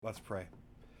Let's pray.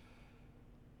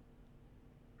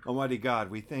 Almighty God,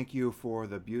 we thank you for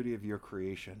the beauty of your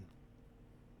creation,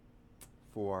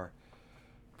 for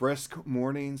brisk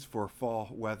mornings, for fall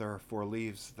weather, for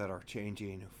leaves that are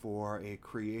changing, for a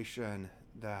creation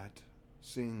that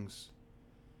sings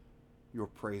your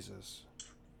praises,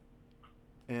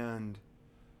 and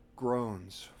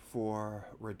groans for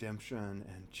redemption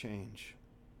and change.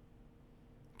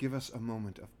 Give us a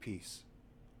moment of peace,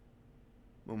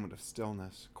 moment of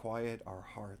stillness, quiet our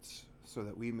hearts so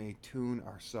that we may tune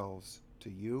ourselves to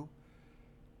you,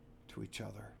 to each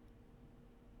other.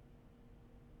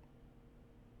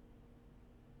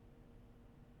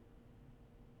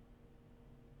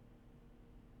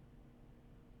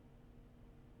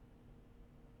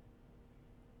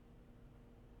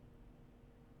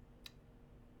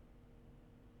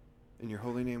 In your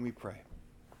holy name we pray.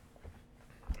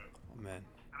 Amen.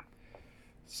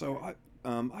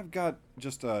 I've got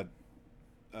just a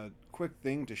quick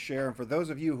thing to share. And for those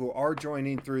of you who are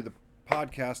joining through the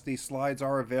podcast, these slides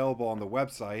are available on the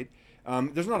website.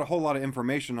 There's not a whole lot of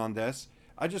information on this.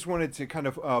 I just wanted to kind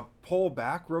of pull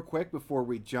back real quick before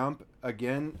we jump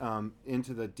again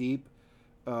into the deep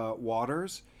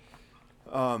waters.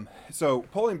 So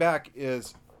pulling back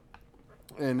is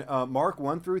in Mark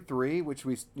 1 through 3, which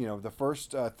the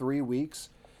first 3 weeks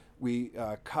we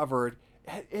covered,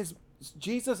 is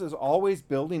Jesus is always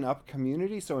building up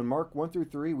community. So in Mark 1 through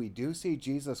 3, we do see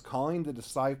Jesus calling the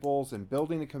disciples and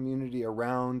building a community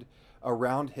around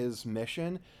his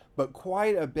mission. But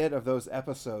quite a bit of those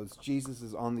episodes, Jesus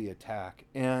is on the attack.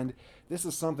 And this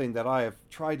is something that I have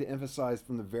tried to emphasize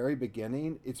from the very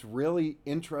beginning. It's really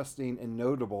interesting and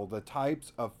notable, the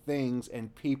types of things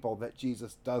and people that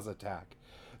Jesus does attack.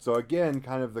 So again,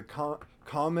 kind of the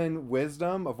common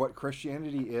wisdom of what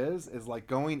Christianity is like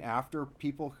going after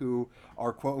people who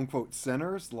are quote unquote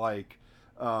sinners, like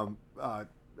um, uh,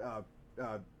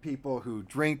 people who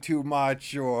drink too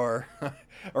much, or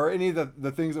or any of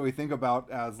the things that we think about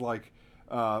as like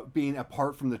being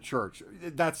apart from the church.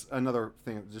 That's another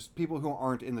thing. Just people who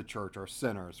aren't in the church are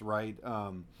sinners, right?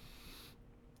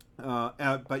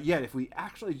 But yet, if we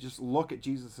actually just look at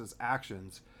Jesus's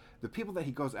actions, the people that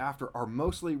he goes after are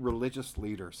mostly religious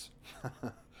leaders.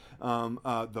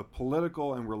 The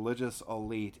political and religious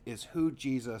elite is who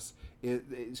Jesus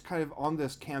is kind of on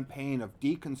this campaign of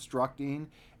deconstructing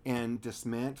and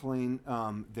dismantling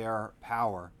their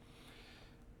power.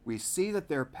 We see that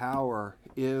their power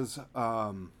is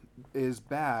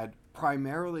bad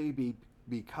primarily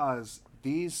because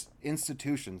these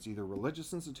institutions, either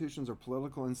religious institutions or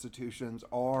political institutions,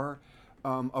 are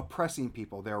oppressing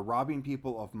people. They're robbing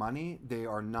people of money. They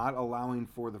are not allowing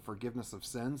for the forgiveness of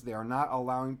sins. They are not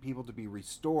allowing people to be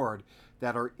restored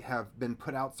that have been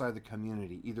put outside the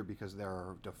community, either because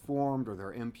they're deformed or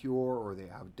they're impure or they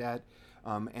have debt,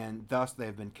 and thus they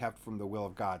have been kept from the will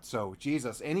of God. So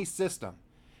Jesus, any system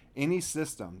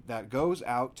that goes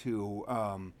out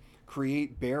to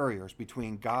create barriers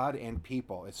between God and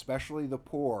people, especially the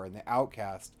poor and the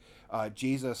outcast,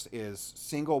 Jesus is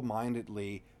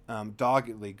single-mindedly,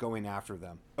 doggedly going after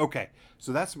them. Okay,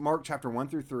 so that's Mark chapter 1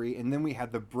 through 3, and then we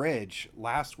had the bridge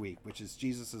last week, which is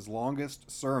Jesus's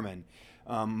longest sermon,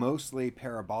 mostly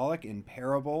parabolic in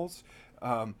parables.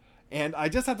 And I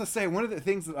just have to say, one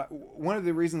of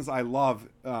the reasons I love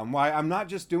why I'm not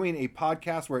just doing a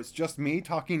podcast where it's just me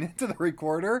talking into the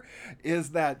recorder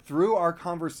is that through our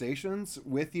conversations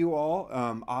with you all,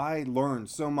 I learn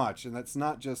so much. And that's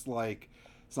not just like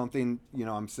something,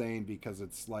 I'm saying because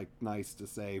it's like nice to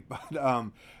say.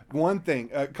 But one thing,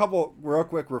 a couple real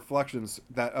quick reflections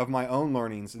that of my own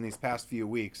learnings in these past few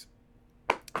weeks.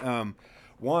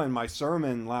 One, my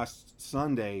sermon last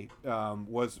Sunday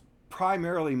was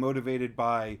primarily motivated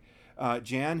by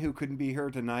Jan, who couldn't be here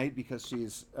tonight because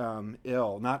she's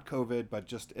ill, not COVID, but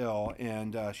just ill,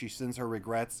 and she sends her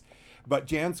regrets. But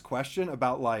Jan's question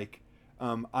about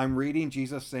I'm reading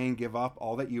Jesus saying, "Give up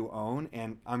all that you own,"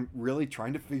 and I'm really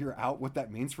trying to figure out what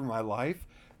that means for my life.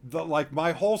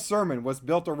 My whole sermon was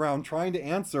built around trying to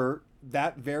answer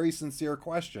that very sincere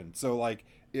question. So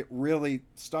it really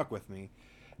stuck with me.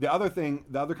 The other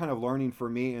kind of learning for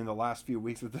me in the last few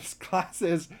weeks of this class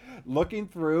is looking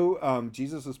through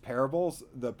Jesus's parables,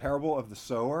 the parable of the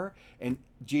sower, and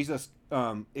Jesus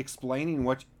explaining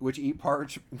which each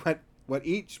part what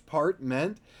each part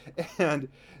meant. And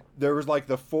there was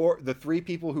the three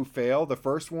people who fail. The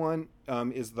first one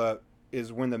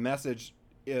is when the message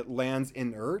it lands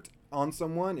inert on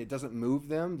someone. It doesn't move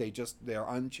them. They're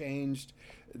unchanged.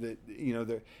 And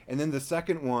then the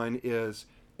second one is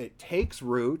it takes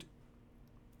root.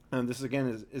 And this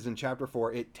again is in chapter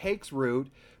 4. It takes root,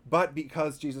 but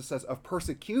because Jesus says of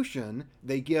persecution,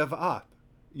 they give up.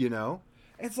 you know?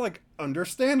 It's like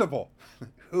understandable.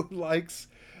 who likes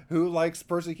who likes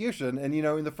persecution? And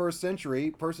in the first century,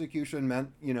 persecution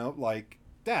meant, like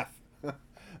death,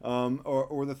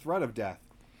 or the threat of death.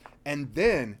 And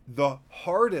then the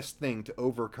hardest thing to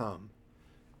overcome.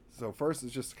 So first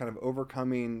is just kind of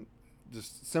overcoming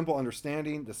just simple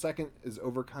understanding. The second is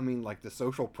overcoming like the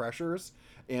social pressures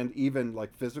and even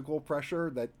like physical pressure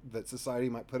that society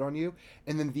might put on you.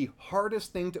 And then the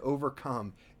hardest thing to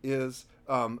overcome is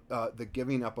the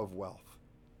giving up of wealth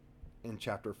in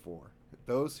chapter 4.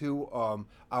 Those who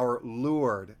are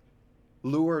lured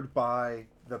by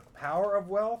the power of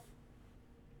wealth.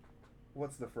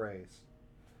 What's the phrase?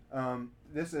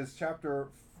 This is chapter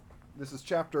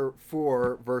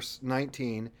 4, verse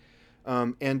 19,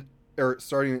 and or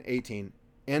starting in 18.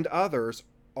 And others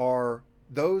are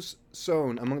those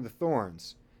sown among the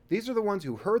thorns. These are the ones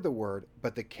who heard the word,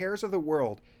 but the cares of the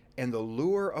world and the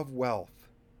lure of wealth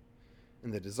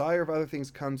and the desire of other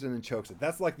things comes in and chokes it.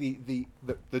 That's like the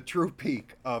true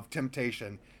peak of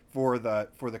temptation for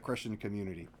the Christian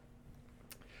community.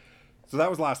 So that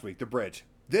was last week, the bridge.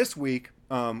 This week,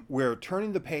 we're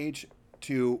turning the page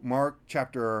to Mark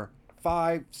chapter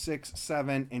 5, 6,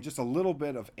 7, and just a little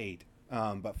bit of 8,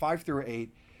 but 5 through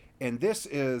 8. And this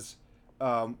is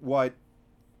what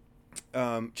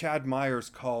Chad Myers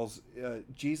calls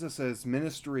Jesus's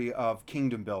ministry of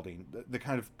kingdom building, the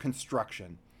kind of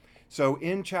construction. So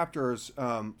in chapters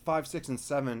 5, 6, and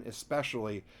 7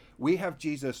 especially, we have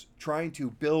Jesus trying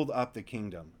to build up the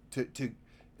kingdom, to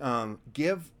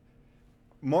give.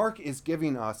 Mark is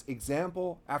giving us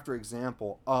example after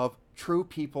example of true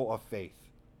people of faith,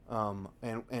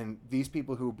 and these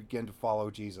people who begin to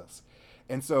follow Jesus.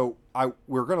 And so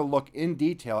we're going to look in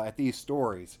detail at these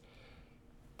stories,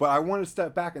 but I want to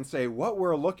step back and say what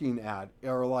we're looking at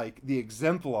are like the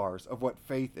exemplars of what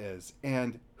faith is.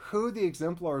 And who the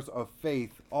exemplars of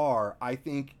faith are, I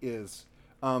think, is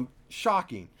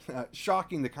shocking.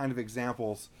 Shocking, the kind of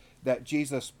examples that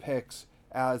Jesus picks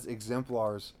as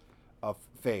exemplars of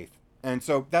faith. And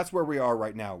so that's where we are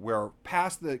right now. We're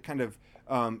past the kind of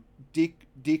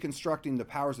deconstructing the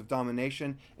powers of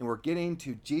domination, and we're getting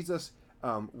to Jesus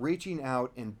reaching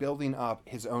out and building up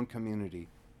his own community.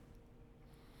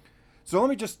 So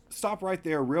let me just stop right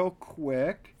there real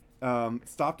quick.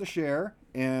 Stop to share.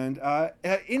 And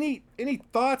any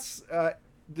thoughts?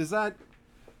 Does that...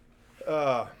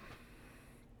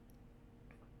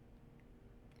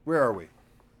 where are we?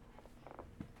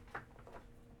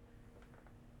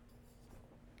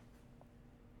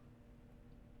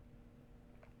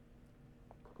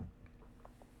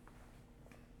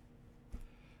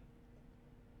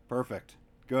 Perfect.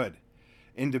 Good.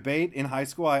 In debate in high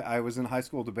school, I was in high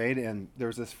school debate, and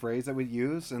there's this phrase that we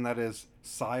use, and that is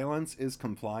silence is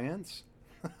compliance,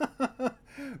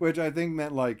 which I think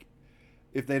meant like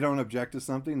if they don't object to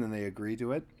something, then they agree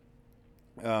to it.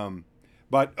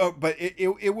 But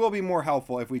it will be more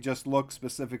helpful if we just look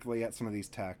specifically at some of these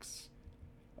texts,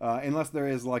 unless there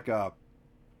is like a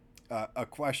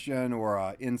question or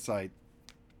a insight.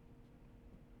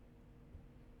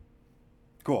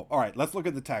 Cool. All right, let's look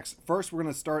at the text. First, we're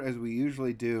going to start as we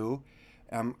usually do.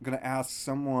 I'm going to ask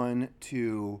someone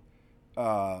to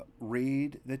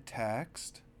read the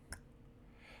text.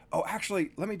 Oh, actually,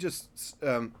 let me just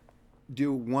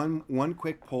do one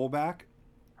quick pullback,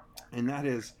 and that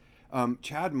is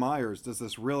Chad Myers does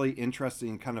this really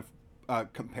interesting kind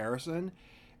of comparison.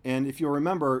 And if you'll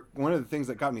remember, one of the things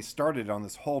that got me started on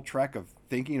this whole trek of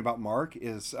thinking about Mark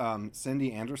is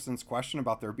Cindy Anderson's question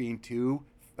about there being two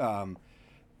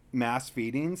mass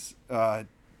feedings,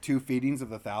 2 feedings of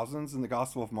the thousands in the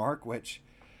Gospel of Mark, which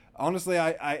honestly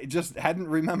I just hadn't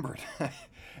remembered.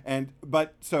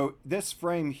 But so this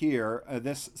frame here,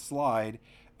 this slide,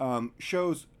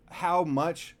 shows how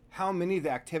many of the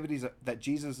activities that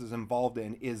Jesus is involved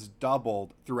in is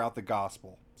doubled throughout the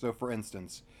Gospel. So for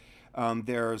instance,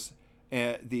 there's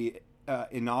the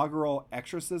inaugural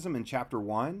exorcism in chapter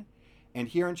 1, and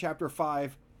here in chapter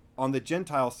 5, on the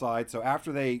Gentile side, so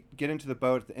after they get into the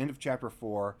boat at the end of chapter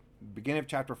 4, beginning of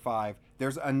chapter 5,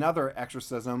 there's another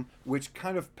exorcism which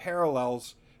kind of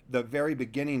parallels the very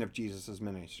beginning of Jesus'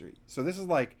 ministry. So this is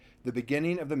like the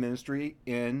beginning of the ministry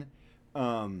in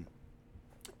the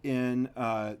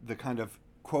kind of,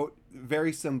 quote,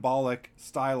 very symbolic,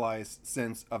 stylized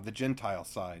sense of the Gentile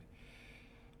side.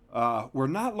 We're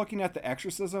not looking at the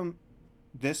exorcism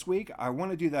this week. I want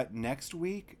to do that next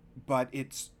week, but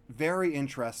it's very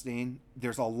interesting.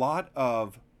 There's a lot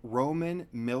of Roman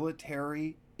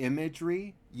military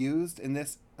imagery used in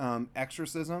this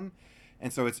exorcism,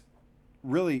 and so it's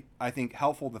really, I think,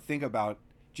 helpful to think about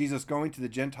Jesus going to the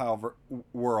Gentile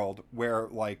world where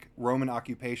like Roman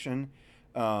occupation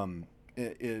the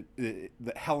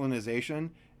Hellenization,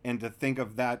 and to think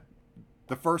of that,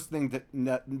 the first thing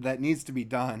that needs to be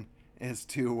done is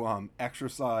to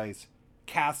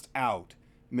cast out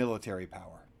military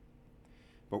power.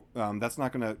 But that's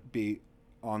not going to be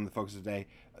on the focus today.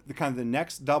 The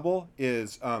next double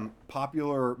is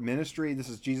popular ministry. This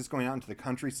is Jesus going out into the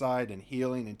countryside and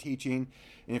healing and teaching.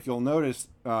 And if you'll notice,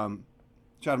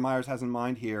 Chad Myers has in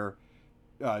mind here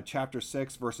chapter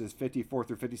 6, verses 54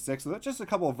 through 56. So that's just a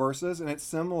couple of verses, and it's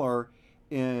similar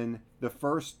in the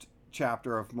first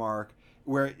chapter of Mark,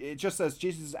 where it just says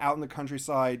Jesus is out in the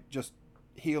countryside just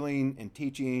healing and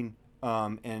teaching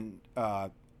and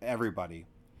everybody.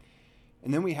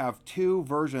 And then we have two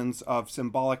versions of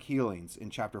symbolic healings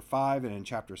in chapter 5 and in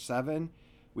chapter 7.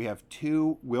 We have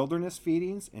two wilderness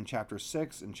feedings in chapter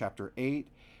 6 and chapter 8.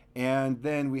 And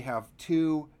then we have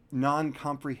two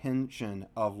non-comprehension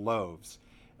of loaves,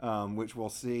 which we'll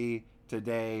see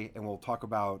today and we'll talk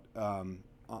about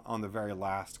on the very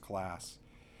last class.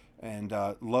 And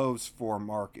loaves for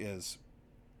Mark is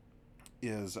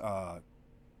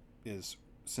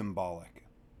symbolic.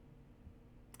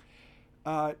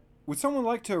 Would someone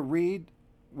like to read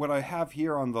what I have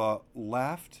here on the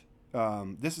left?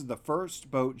 This is the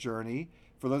first boat journey.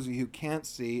 For those of you who can't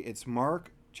see, it's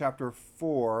Mark chapter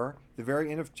 4, the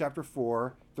very end of chapter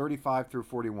 4, 35 through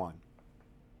 41.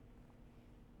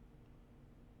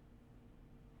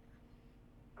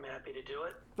 I'm happy to do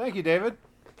it. Thank you, David.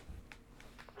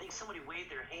 I think somebody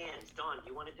waved their hands. Dawn, do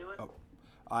you want to do it? Oh,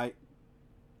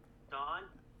 Dawn?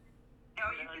 No,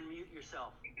 you can unmute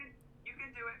yourself. You can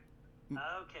do it.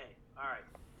 Okay, all right.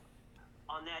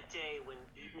 On that day when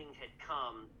evening had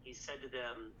come, he said to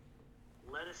them,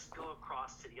 "Let us go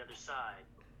across to the other side."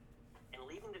 And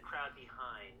leaving the crowd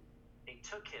behind, they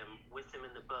took him with them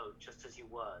in the boat, just as he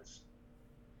was.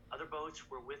 Other boats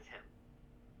were with him.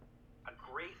 A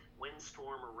great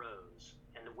windstorm arose,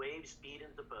 and the waves beat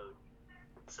into the boat,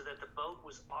 so that the boat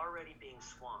was already being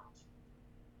swamped.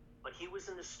 But he was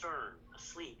in the stern,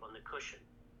 asleep on the cushion.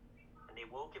 And they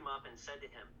woke him up and said to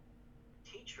him,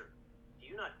 "Teacher, do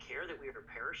you not care that we are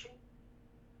perishing?"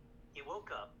 He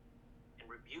woke up and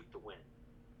rebuked the wind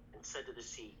and said to the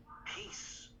sea,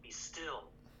 "Peace, be still."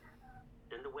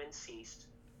 Then the wind ceased,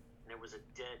 and there was a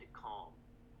dead calm.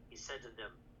 He said to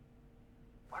them,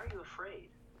 "Why are you afraid?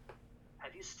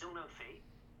 Have you still no faith?"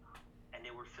 And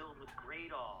they were filled with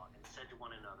great awe and said to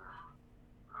one another,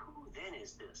 "Who then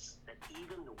is this, that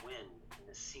even the wind and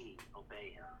the sea obey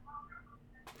him?"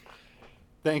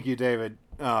 Thank you, David.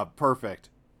 Perfect.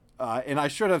 And I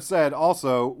should have said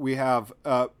also, we have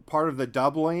part of the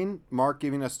doubling, Mark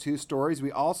giving us two stories.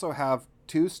 We also have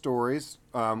two stories.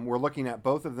 We're looking at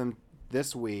both of them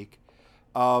this week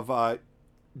of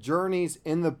journeys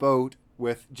in the boat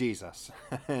with Jesus.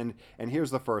 and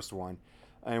here's the first one.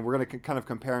 And we're going to kind of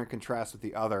compare and contrast with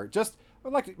the other.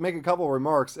 I'd like to make a couple of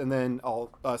remarks, and then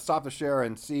I'll stop to share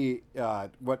and see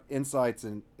what insights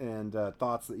and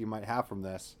thoughts that you might have from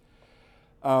this.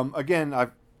 Again,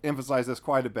 I've emphasized this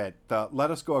quite a bit.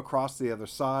 Let us go across the other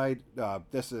side.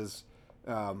 This is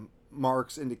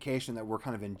Mark's indication that we're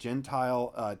kind of in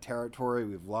Gentile territory.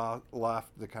 We've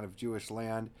left the kind of Jewish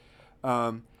land.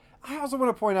 I also want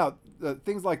to point out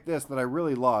things like this that I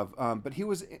really love. But he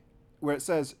was, where it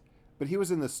says, but he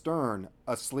was in the stern,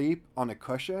 asleep on a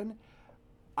cushion.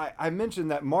 I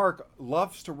mentioned that Mark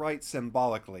loves to write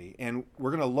symbolically, and we're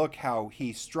going to look how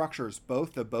he structures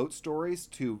both the boat stories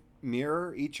to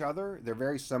mirror each other. They're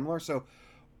very similar. So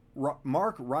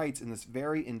Mark writes in this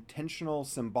very intentional,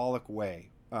 symbolic way.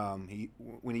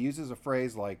 When he uses a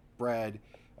phrase like bread,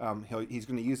 he's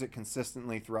going to use it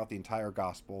consistently throughout the entire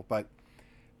gospel.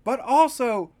 But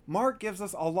also, Mark gives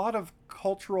us a lot of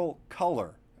cultural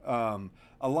color, a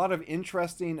lot of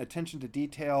interesting attention to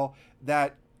detail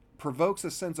that provokes a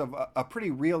sense of a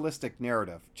pretty realistic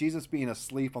narrative. Jesus being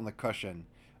asleep on the cushion,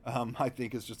 I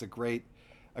think, is just a great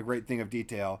thing of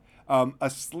detail.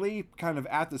 Asleep kind of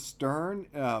at the stern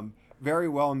very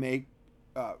well may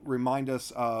remind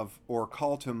us of or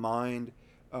call to mind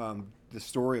the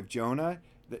story of Jonah,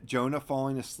 that Jonah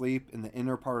falling asleep in the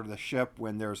inner part of the ship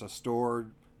when there's a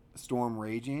storm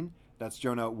raging. That's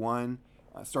Jonah 1,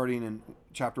 starting in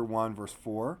chapter 1, verse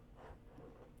 4.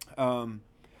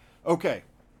 Okay,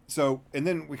 so, and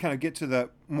then we kind of get to the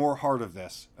more heart of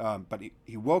this. But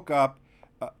he woke up.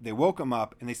 They woke him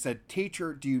up and they said,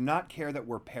 "Teacher, do you not care that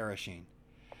we're perishing?"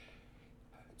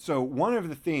 So one of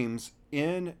the themes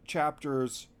in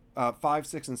chapters 5,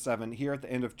 6, and 7, here at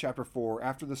the end of chapter 4,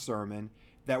 after the sermon,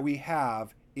 that we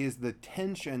have is the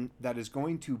tension that is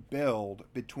going to build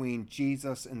between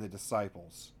Jesus and the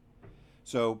disciples.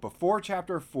 So before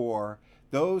chapter 4,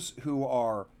 those who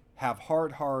are have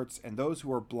hard hearts, and those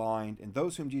who are blind, and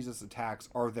those whom Jesus attacks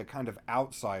are the kind of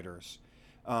outsiders.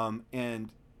 And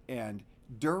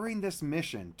during this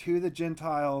mission to the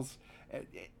Gentiles,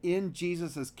 in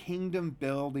Jesus's kingdom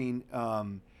building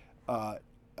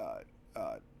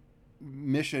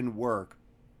mission work,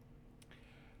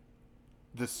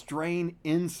 the strain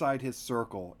inside his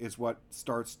circle is what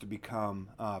starts to become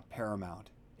paramount.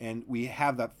 And we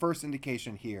have that first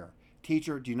indication here.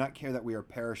 Teacher, do you not care that we are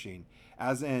perishing?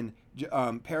 As in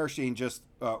perishing just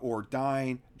or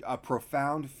dying, a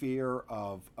profound fear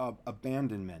of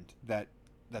abandonment, that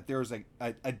there's a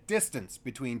distance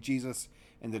between Jesus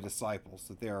and the disciples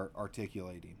that they're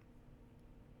articulating.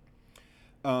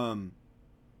 And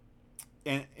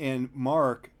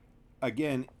Mark,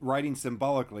 again, writing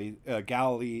symbolically,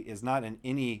 Galilee is not in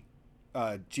any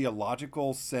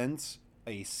geological sense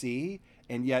a sea,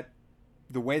 and yet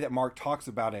the way that Mark talks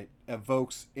about it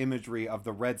evokes imagery of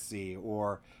the Red Sea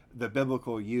or the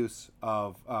biblical use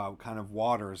of kind of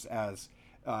waters as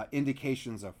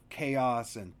indications of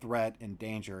chaos and threat and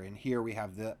danger. And here we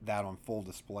have that on full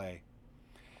display.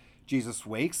 Jesus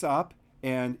wakes up,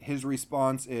 and his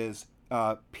response is,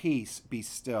 peace, be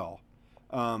still.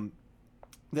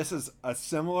 This is a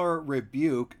similar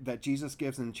rebuke that Jesus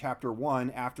gives in chapter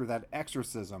 1 after that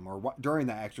exorcism, or during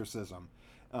that exorcism.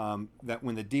 That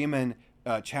when the demon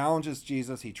challenges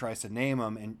Jesus, he tries to name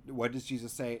him, and what does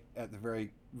Jesus say at the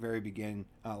very, very beginning?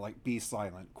 Like, be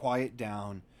silent, quiet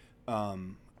down,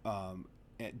 don't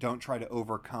try to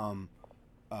overcome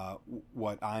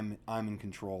what I'm in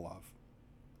control of.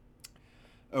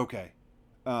 Okay.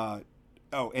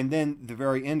 And then the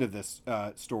very end of this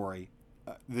story,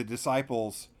 the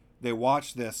disciples, they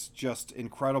watch this just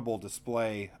incredible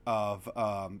display of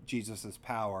Jesus's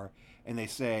power, and they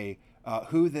say,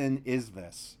 who then is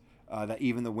this, that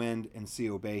even the wind and sea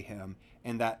obey him?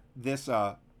 And that this,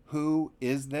 who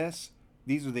is this?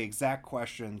 These are the exact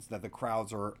questions that the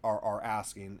crowds are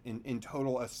asking in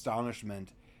total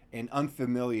astonishment and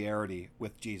unfamiliarity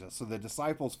with Jesus. So the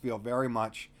disciples feel very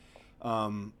much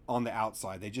on the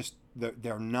outside.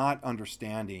 They're not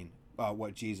understanding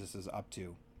what Jesus is up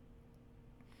to.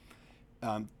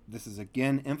 This is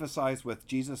again emphasized with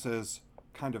Jesus's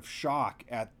kind of shock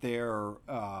at their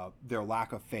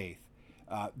lack of faith.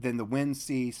 Then the wind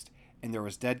ceased, and there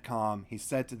was dead calm. He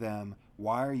said to them,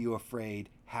 "Why are you afraid?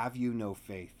 Have you no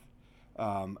faith?"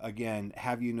 Again,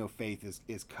 have you no faith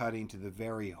is cutting to the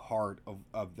very heart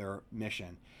of their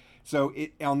mission. So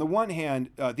on the one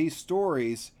hand, these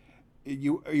stories,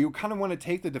 you kind of want to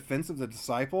take the defense of the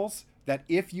disciples, that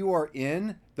if you are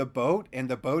in the boat and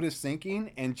the boat is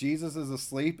sinking and Jesus is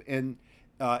asleep in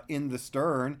the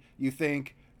stern, you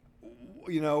think,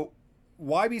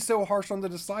 why be so harsh on the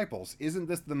disciples? Isn't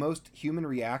this the most human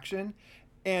reaction?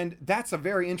 And that's a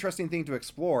very interesting thing to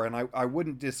explore, and I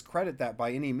wouldn't discredit that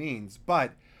by any means.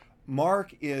 But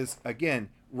Mark is, again,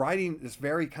 writing this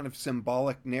very kind of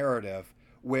symbolic narrative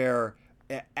where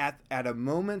at a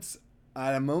moment's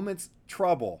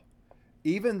trouble,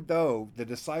 even though the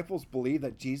disciples believe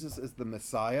that Jesus is the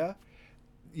Messiah,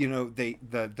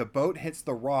 the boat hits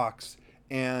the rocks,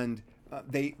 and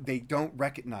they don't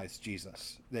recognize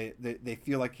Jesus. They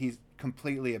feel like he's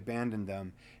completely abandoned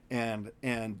them, and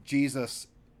Jesus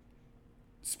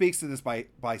speaks to this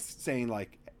by saying,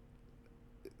 like,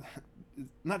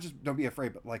 not just don't be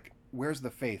afraid, but like, where's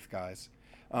the faith, guys?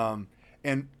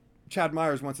 And Chad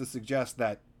Myers wants to suggest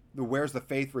that the "where's the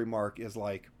faith" remark is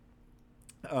like,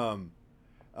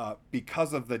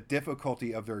 because of the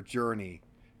difficulty of their journey,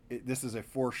 this is a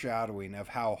foreshadowing of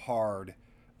how hard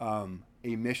a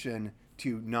mission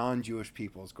to non-Jewish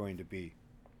people is going to be.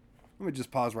 Let me just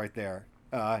pause right there.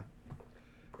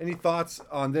 Any thoughts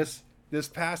on this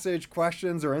passage,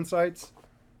 questions or insights?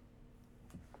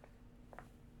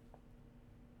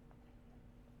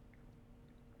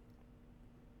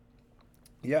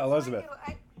 Yeah, Elizabeth.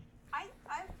 I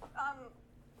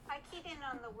keyed in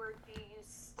on the word, do you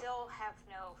still have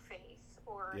no faith,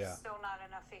 or still not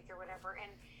enough faith, or whatever,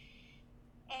 and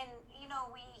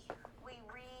we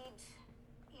read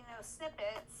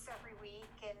snippets every week,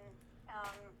 and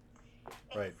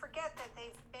Right. you forget that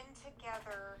they've been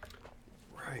together,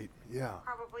 Right. Yeah.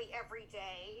 probably every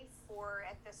day for,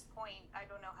 at this point, I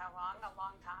don't know how long, a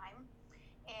long time.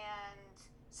 And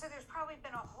so there's probably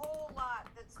been a whole lot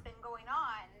that's been going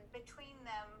on between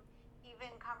them, even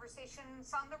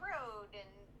conversations on the road, and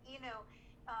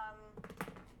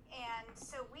and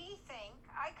so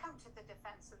I come to the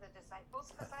defense of the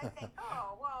disciples, because I think,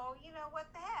 oh, well, what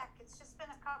the heck? It's just been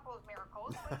a couple of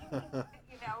miracles. What do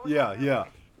you mean, Yeah.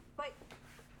 But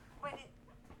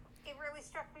it really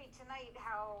struck me tonight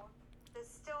how there's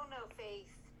still no faith.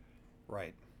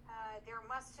 Right.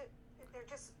 there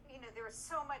just, there was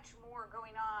so much more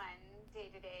going on day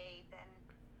to day than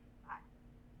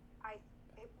I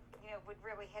would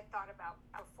really had thought about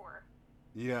before.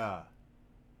 Yeah.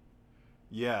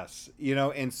 Yes.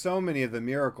 And so many of the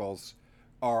miracles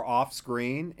are off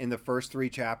screen in the first 3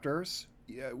 chapters.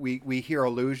 We hear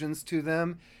allusions to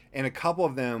them, and a couple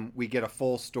of them we get a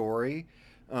full story.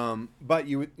 But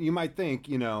you might think,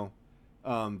 the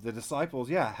disciples,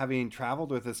 having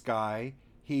traveled with this guy,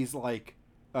 he's like,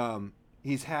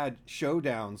 he's had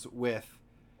showdowns with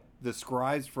the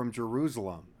scribes from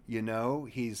Jerusalem.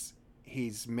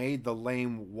 He's made the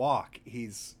lame walk.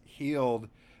 He's healed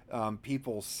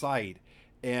people's sight.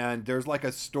 And there's like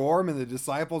a storm, and the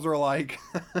disciples are like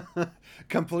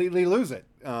completely lose it,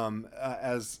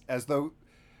 as though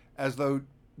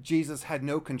Jesus had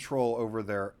no control over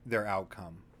their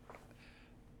outcome.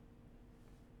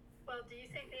 Well, do you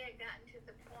think they had gotten to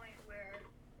the point where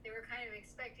they were kind of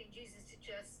expecting Jesus to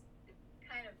just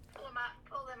kind of pull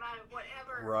them out of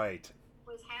whatever Right.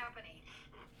 was happening?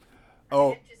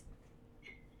 Oh,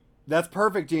 that's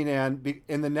perfect, Jean Ann.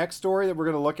 In the next story that we're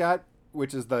going to look at,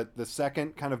 which is the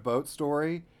second kind of boat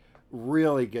story,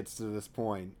 really gets to this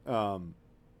point.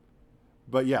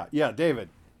 But yeah, David.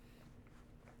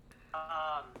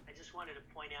 I just wanted to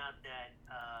point out that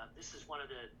this is one of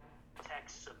the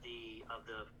texts of the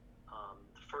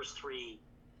first 3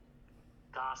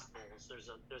 Gospels.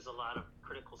 There's a lot of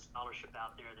critical scholarship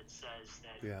out there that says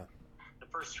that the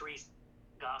first 3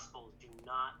 Gospels do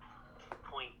not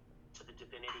point to the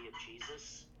divinity of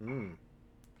Jesus, and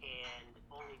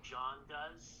only John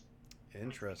does.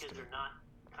 Interesting. Because they're not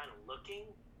kind of looking.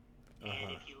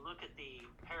 And if you look at the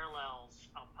parallels,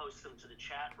 I'll post them to the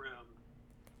chat room.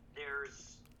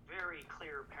 There's very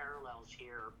clear parallels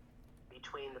here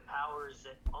between the powers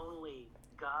that only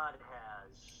God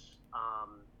has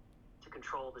to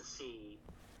control the sea.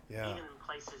 Yeah. Even in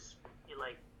places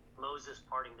like Moses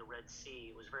parting the Red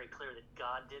Sea, it was very clear that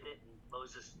God did it, and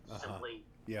Moses simply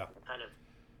kind of,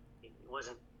 it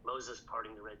wasn't Moses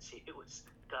parting the Red Sea, it was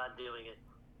God doing it.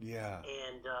 Yeah.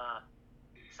 And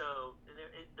so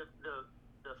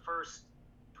the first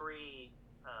 3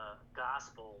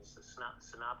 Gospels, the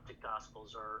Synoptic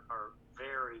Gospels, are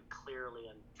very clearly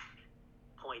on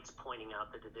points pointing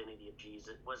out the divinity of Jesus.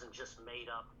 It wasn't just made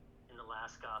up in the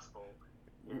last Gospel,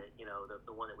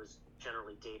 the one that was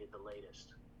generally dated the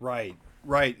latest. Right.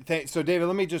 So, David,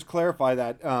 let me just clarify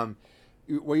that.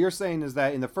 What you're saying is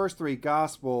that in the first 3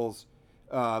 Gospels,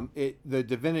 the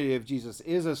divinity of Jesus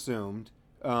is assumed,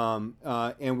 and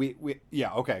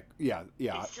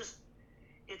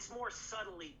It's more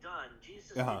subtly done.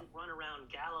 Jesus didn't run around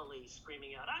Galilee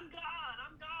screaming out, "I'm God!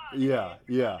 I'm God!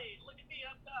 Yeah. Look at me,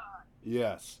 I'm God!"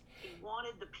 Yes. He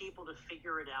wanted the people to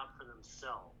figure it out for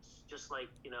themselves, just like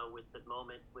with the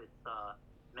moment with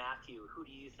Matthew, "Who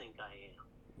do you think I am?"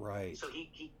 Right. So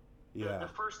the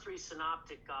first 3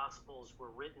 Synoptic Gospels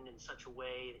were written in such a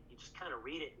way that you just kind of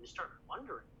read it and you start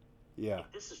wondering,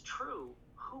 if this is true,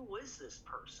 who is this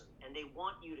person? And they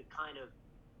want you to kind of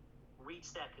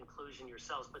reach that conclusion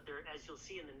yourselves. But there, as you'll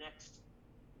see in the next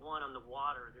one on the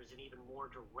water, there's an even more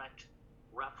direct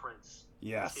reference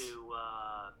to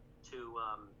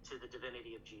the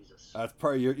divinity of Jesus. That's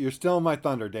you're still in my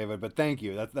thunder, David, but thank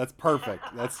you. That's perfect.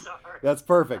 That's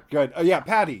perfect. Good.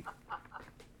 Patty.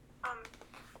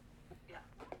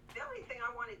 The only thing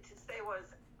I wanted to say was,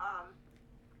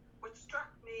 what struck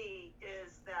me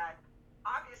is that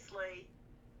obviously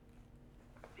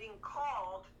being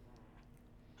called,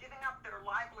 giving up their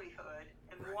livelihood,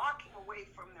 and walking away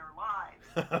from their lives,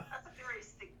 that's a very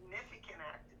significant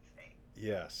act of faith.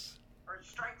 Yes. Or it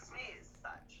strikes me as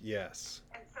such. Yes.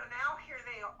 And so now here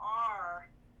they are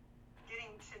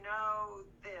getting to know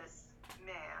this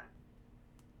man.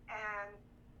 And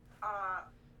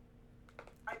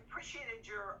I appreciated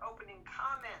your opening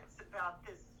comments about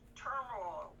this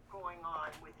turmoil going on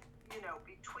with,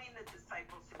 between the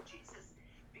disciples and Jesus,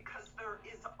 because there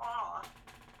is awe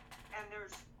and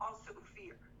there's also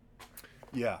fear.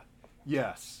 Yeah.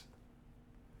 Yes.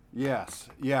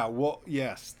 Yeah. Well,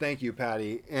 yes. Thank you,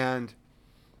 Patty. And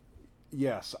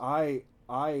yes,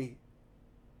 one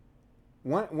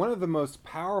of the most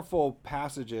powerful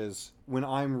passages when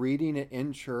I'm reading it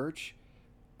in church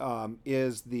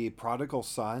is the prodigal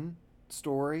son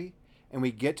story, and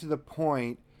we get to the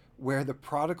point where the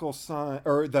prodigal son,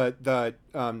 or the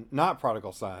not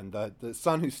prodigal son, the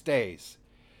son who stays,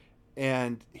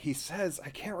 and he says, I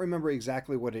can't remember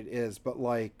exactly what it is, but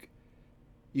like,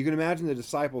 you can imagine the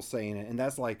disciples saying it, and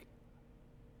that's like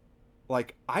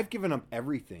I've given up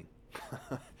everything.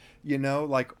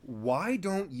 Like, why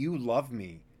don't you love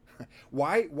me?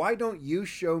 Why don't you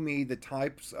show me the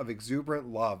types of exuberant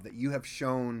love that you have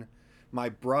shown my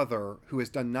brother who has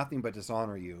done nothing but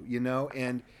dishonor you? You know,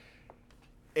 and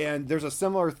there's a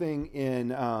similar thing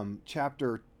in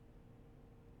chapter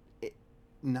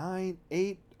 9,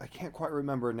 8. I can't quite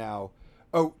remember now.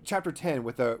 Oh, chapter 10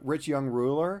 with the rich young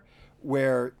ruler,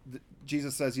 where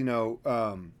Jesus says, you know,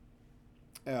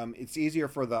 it's easier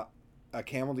for a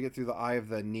camel to get through the eye of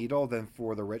the needle than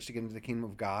for the rich to get into the kingdom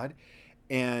of God.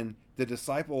 And the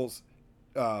disciples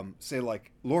say,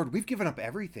 like, Lord, we've given up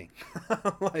everything.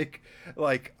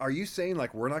 like, are you saying,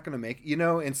 like, we're not going to make, you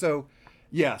know? And so,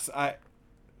 yes,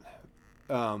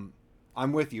 I'm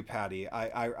with you, Patty.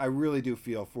 I really do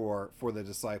feel for the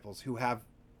disciples who have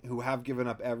given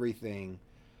up everything,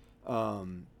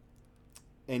 and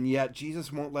yet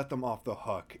Jesus won't let them off the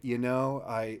hook. You know,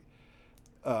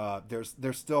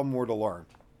 there's still more to learn.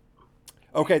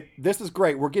 Okay, this is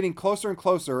great. We're getting closer and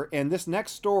closer, and this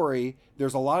next story,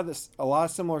 there's a lot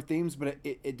of similar themes, but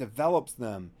it develops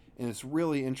them in this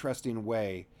really interesting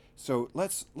way. So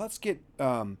let's get.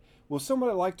 Will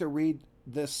somebody like to read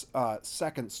this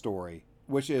second story,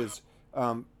 which is,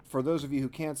 for those of you who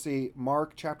can't see,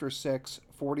 Mark chapter 6,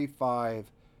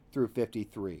 45 through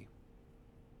 53.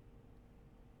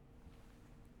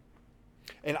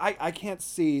 And I can't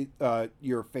see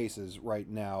your faces right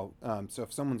now, so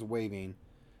if someone's waving...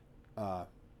 I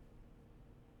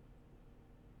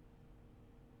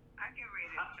can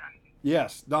read it, John.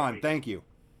 Yes, Don, thank you.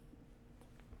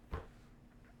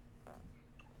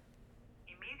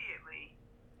 Immediately,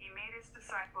 he made his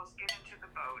disciples get into the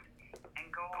boat and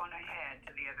go on ahead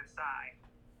to the other side,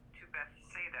 to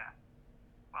Bethsaida,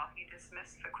 while he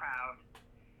dismissed the crowd.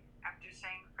 After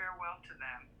saying farewell to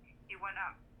them, he went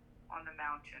up on the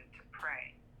mountain to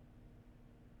pray.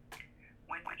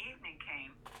 When evening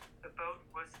came, the boat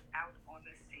was out on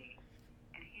the sea,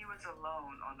 and he was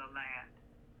alone on the land.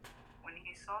 When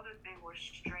he saw that they were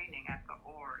straining at the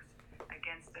oars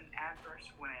against an adverse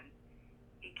wind,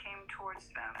 he came towards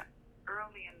them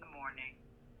early in the morning,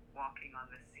 walking on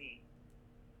the sea.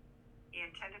 He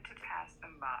intended to pass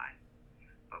them by,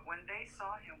 but when they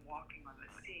saw him walking on the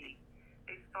sea,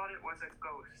 they thought it was a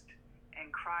ghost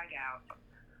and cried out,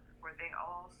 for they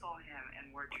all saw him and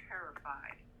were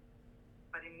terrified.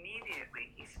 But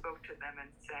immediately he spoke to them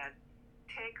and said,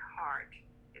 "Take heart,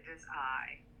 it is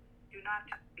I. Do not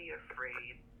be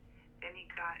afraid." Then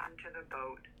he got into the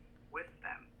boat with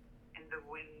them, and the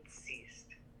wind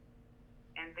ceased.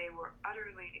 And they were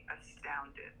utterly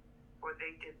astounded, for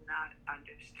they did not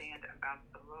understand about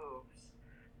the loaves,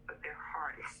 but their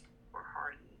hearts were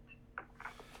hardened.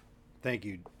 Thank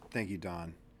you,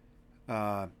 Don.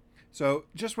 So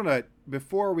just want to,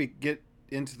 before we get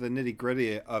into the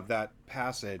nitty-gritty of that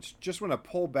passage, just want to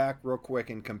pull back real quick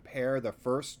and compare the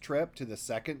first trip to the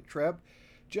second trip,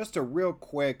 just to real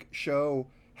quick show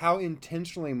how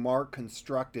intentionally Mark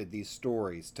constructed these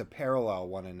stories to parallel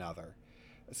one another.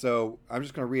 So I'm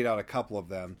just going to read out a couple of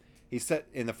them. He said,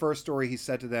 in the first story, he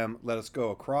said to them, "Let us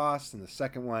go across." In the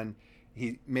second one,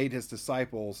 he made his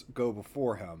disciples go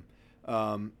before him.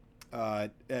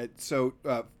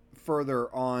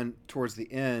 Further on towards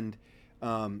the end,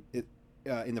 in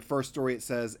the first story it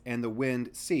says, "And the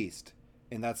wind ceased,"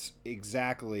 and that's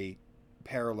exactly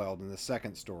paralleled in the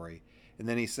second story. And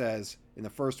then he says in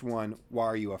the first one, "Why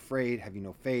are you afraid? Have you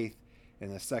no faith?" In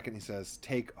the second he says,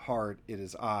 "Take heart, it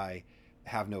is I.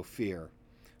 Have no fear."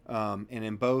 And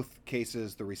in both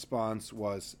cases the response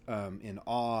was in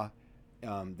awe.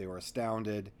 They were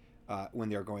astounded when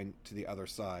they were going to the other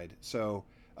side. So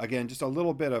again, just a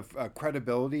little bit of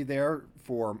credibility there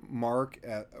for Mark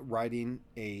writing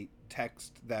a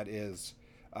text that is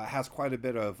has quite a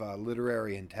bit of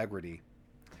literary integrity.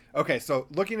 Okay, so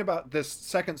looking about this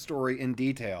second story in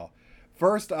detail.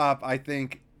 First up, I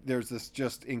think there's this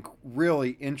just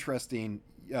really interesting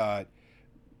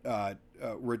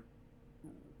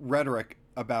rhetoric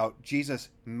about Jesus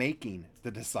making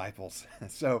the disciples.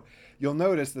 So you'll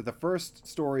notice that the first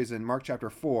story is in Mark chapter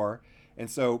 4. And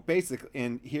so basically,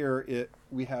 in here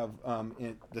we have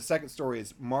the second story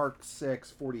is Mark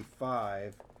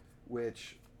 6:45,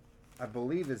 which I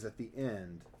believe is at the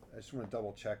end. I just want to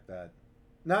double check that.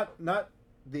 Not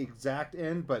the exact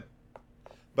end, but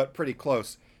pretty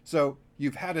close. So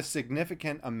you've had a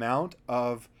significant amount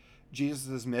of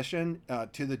Jesus' mission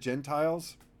to the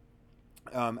Gentiles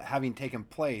having taken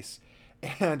place.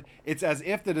 And it's as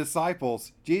if the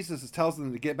disciples, Jesus tells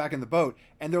them to get back in the boat,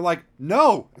 and they're like,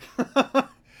 "No!"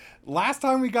 Last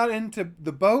time we got into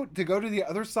the boat to go to the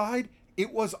other side,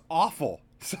 it was awful.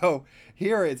 So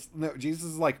here Jesus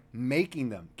is like making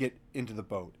them get into the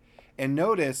boat. And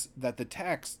notice that the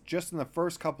text, just in the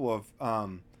first couple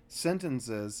of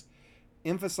sentences,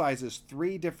 emphasizes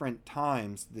 3 different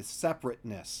times the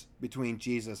separateness between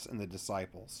Jesus and the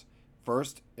disciples.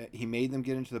 First, he made them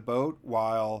get into the boat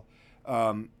while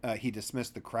he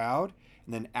dismissed the crowd.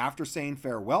 And then after saying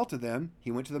farewell to them,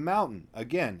 he went to the mountain.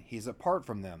 Again, he's apart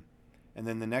from them. And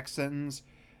then the next sentence,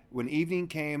 when evening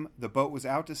came, the boat was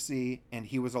out to sea, and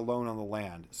he was alone on the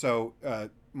land. So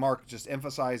Mark just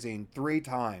emphasizing 3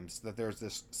 times that there's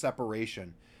this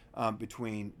separation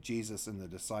between Jesus and the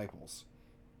disciples.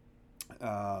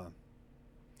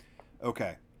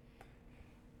 Okay.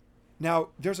 Now,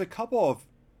 there's a couple of,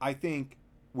 I think,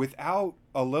 without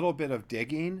a little bit of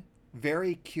digging,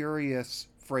 very curious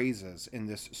phrases in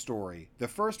this story. The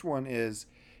first one is,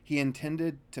 he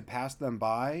intended to pass them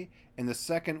by, and the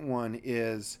second one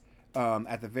is,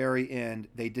 at the very end,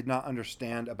 they did not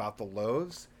understand about the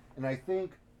loaves. And I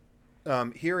think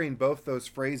hearing both those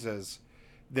phrases,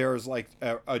 there's like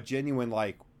a genuine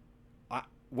like,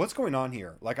 what's going on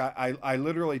here? Like I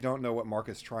literally don't know what Mark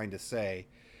is trying to say,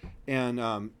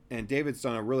 and David's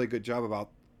done a really good job about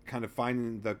kind of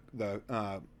finding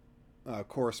the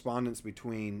correspondence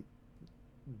between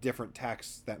different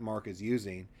texts that Mark is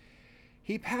using.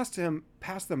 He passed them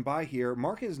by here.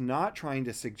 Mark is not trying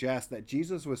to suggest that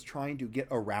Jesus was trying to get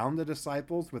around the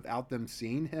disciples without them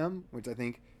seeing him, which I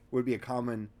think would be a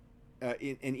common, an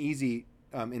easy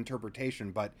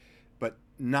interpretation, but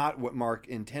not what Mark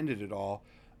intended at all.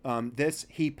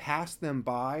 He passed them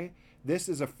by. This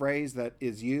is a phrase that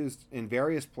is used in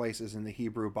various places in the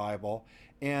Hebrew Bible,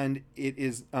 and it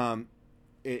is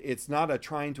it's not a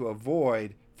trying to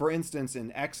avoid. For instance,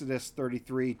 in Exodus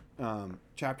 33,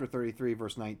 chapter 33,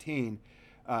 verse 19,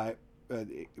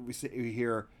 we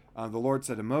hear, the Lord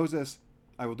said to Moses,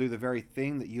 I will do the very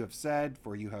thing that you have said,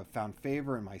 for you have found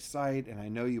favor in my sight, and I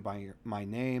know you by my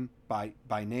name. By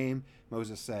name,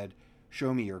 Moses said,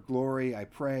 show me your glory, I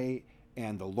pray.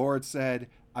 And the Lord said,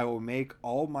 I will make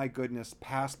all my goodness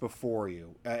pass before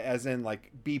you, as in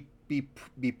like be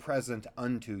present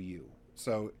unto you.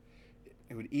 So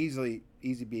it would easy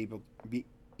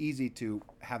to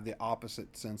have the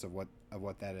opposite sense of what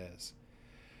that is.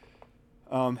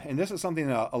 And this is something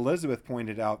that Elizabeth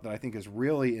pointed out that I think is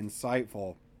really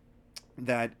insightful,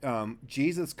 that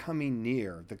Jesus coming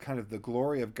near, the kind of the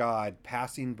glory of God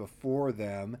passing before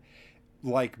them,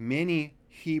 like many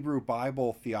Hebrew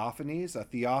Bible theophanies. A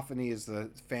theophany is the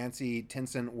fancy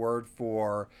 10-cent word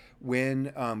for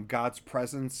when God's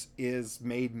presence is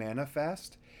made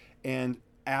manifest. And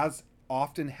as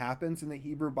often happens in the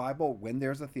Hebrew Bible, when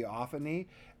there's a theophany,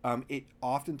 it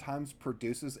oftentimes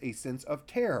produces a sense of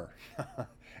terror,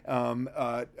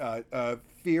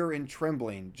 fear and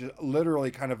trembling,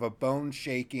 literally kind of a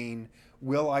bone-shaking,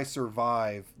 will I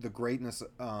survive the greatness,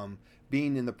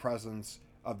 being in the presence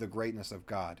of the greatness of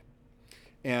God.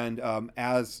 And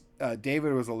as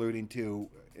David was alluding to,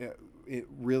 it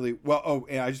really,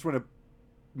 and I just want to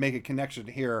make a connection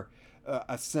here,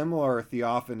 a similar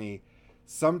theophany.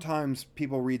 Sometimes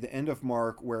people read the end of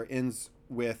Mark where it ends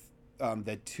with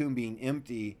the tomb being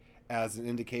empty as an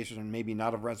indication, maybe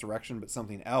not of resurrection, but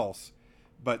something else.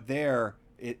 But there,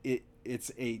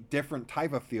 it's a different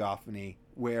type of theophany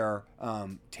where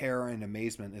terror and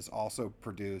amazement is also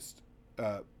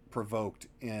provoked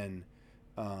in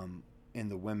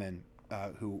the women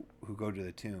who go to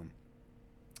the tomb.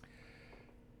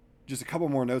 Just a couple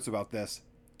more notes about this.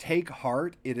 Take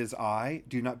heart, it is I.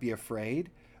 Do not be afraid.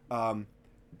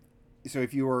 So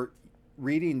if you were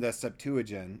reading the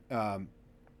Septuagint,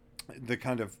 the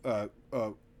kind of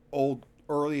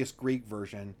earliest Greek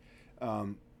version,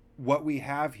 what we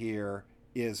have here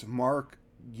is Mark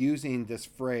using this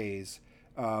phrase.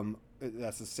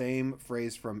 That's the same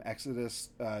phrase from Exodus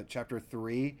chapter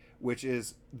 3, which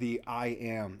is the I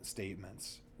am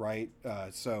statements, right?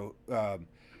 So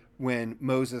when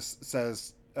Moses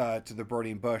says to the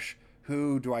burning bush,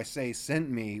 who do I say sent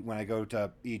me when I go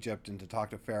to Egypt and to talk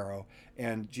to Pharaoh?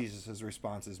 And Jesus'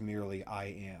 response is merely,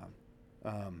 I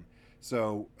am.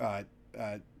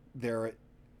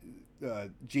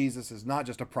 Jesus is not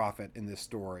just a prophet in this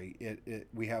story.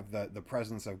 We have the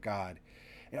presence of God.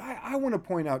 And I want to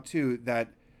point out, too, that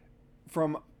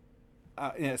from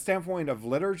a standpoint of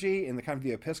liturgy in the kind of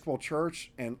the Episcopal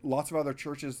Church and lots of other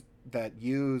churches that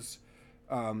use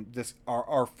this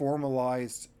are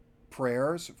formalized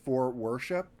prayers for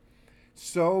worship,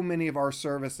 so many of our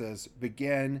services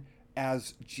begin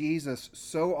as Jesus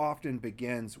so often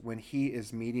begins when he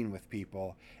is meeting with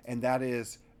people, and that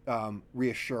is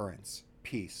reassurance,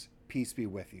 peace be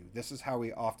with you. This is how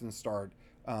we often start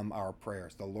our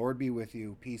prayers. The Lord be with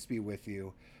you, peace be with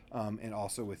you, and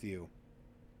also with you.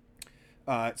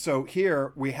 So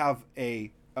here we have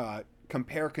a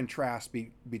compare contrast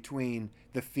between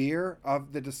the fear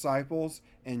of the disciples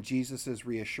and Jesus's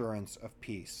reassurance of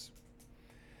peace.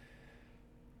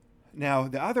 Now,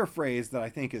 the other phrase that I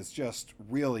think is just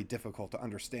really difficult to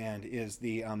understand is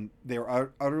they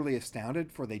were utterly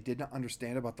astounded, for they did not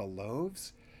understand about the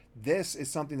loaves. This is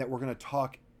something that we're going to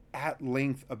talk at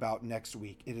length about next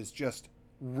week. It is just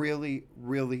really,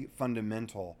 really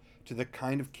fundamental to the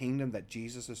kind of kingdom that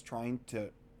Jesus is trying to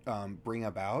bring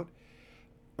about.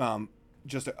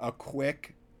 Just a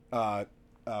quick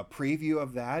preview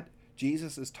of that.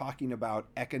 Jesus is talking about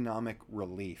economic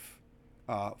relief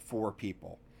for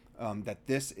people. That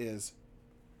this is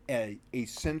a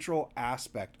central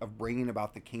aspect of bringing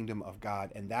about the kingdom of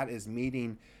God, and that is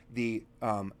meeting the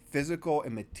physical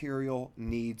and material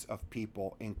needs of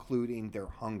people, including their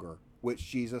hunger, which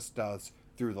Jesus does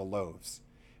through the loaves.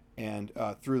 And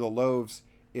through the loaves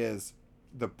is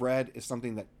the bread is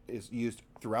something that is used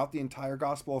throughout the entire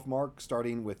Gospel of Mark,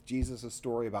 starting with Jesus'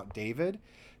 story about David,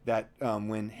 that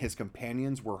when his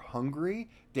companions were hungry,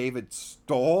 David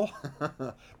stole,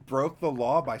 broke the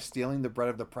law by stealing the bread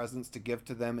of the presence to give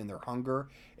to them in their hunger.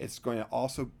 We're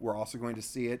also going to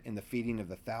see it in the feeding of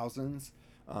the thousands,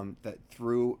 that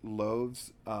through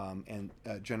loaves and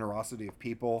generosity of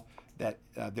people, that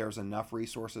there's enough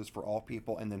resources for all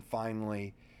people. And then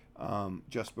finally,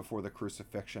 just before the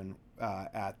crucifixion,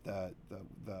 at the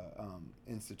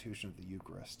institution of the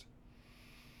Eucharist.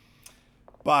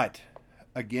 But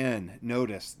again,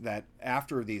 notice that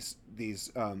after these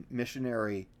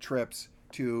missionary trips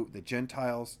to the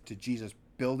Gentiles, to Jesus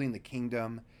building the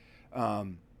kingdom,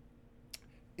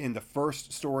 in the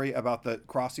first story about the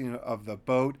crossing of the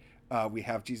boat, we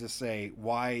have Jesus say,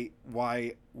 "Why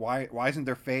isn't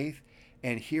there faith?"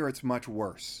 And here it's much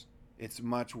worse. It's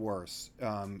much worse.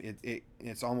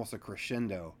 It's almost a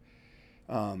crescendo.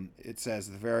 It says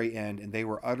at the very end, "And they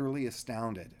were utterly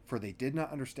astounded, for they did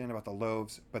not understand about the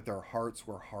loaves, but their hearts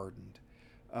were hardened."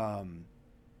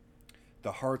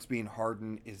 The hearts being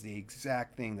hardened is the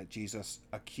exact thing that Jesus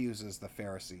accuses the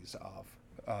Pharisees of.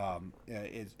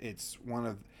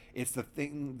 It's the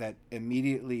thing that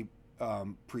immediately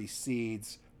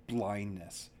precedes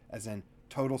blindness, as in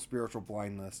total spiritual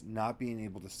blindness, not being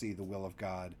able to see the will of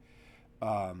God.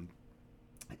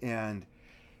 And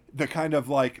the kind of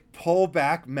like pull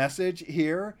back message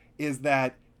here is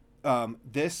that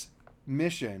this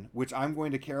mission, which I'm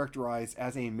going to characterize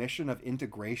as a mission of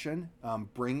integration,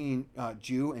 bringing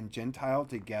Jew and Gentile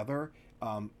together,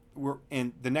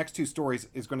 and the next two stories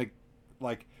is going to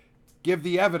like give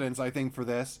the evidence, I think, for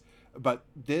this. But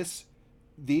these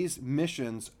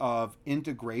missions of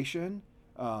integration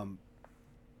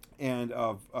and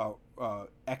of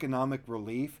economic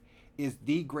relief is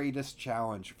the greatest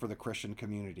challenge for the Christian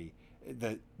community.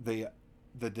 The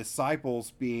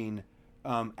disciples being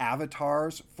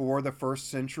avatars for the first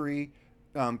century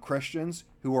Christians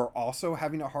who are also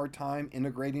having a hard time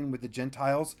integrating with the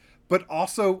Gentiles, but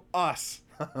also us.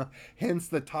 Hence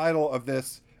the title of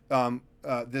this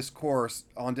course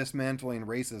on dismantling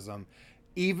racism.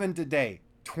 Even today,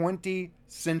 20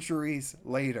 centuries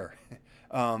later,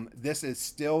 this is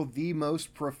still the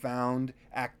most profound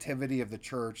activity of the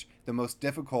church, the most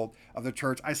difficult of the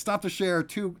church. I stopped to share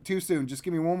too soon. Just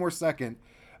give me one more second.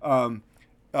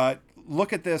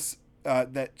 Look at this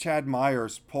that Chad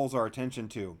Myers pulls our attention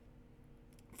to.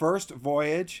 First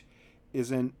voyage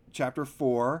is in chapter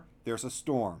 4. There's a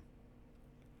storm.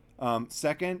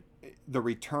 Second, the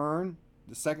return,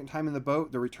 the second time in the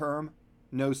boat, the return,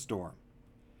 no storm.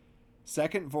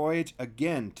 Second voyage,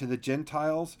 again, to the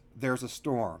Gentiles, there's a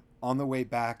storm. On the way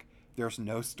back, there's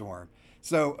no storm.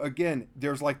 So again,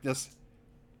 there's like this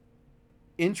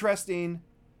interesting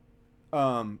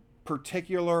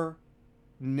particular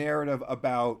narrative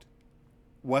about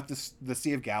what the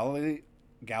Sea of Galilee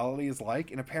is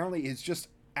like. And apparently it's just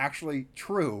actually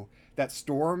true that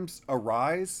storms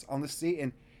arise on the sea.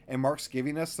 And Mark's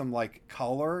giving us some like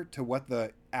color to what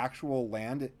the actual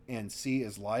land and sea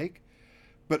is like.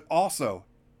 But also,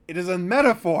 it is a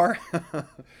metaphor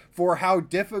for how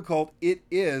difficult it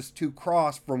is to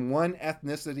cross from one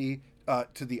ethnicity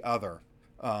to the other.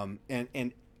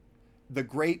 And the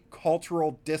great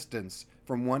cultural distance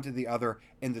from one to the other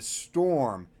and the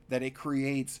storm that it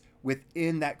creates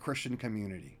within that Christian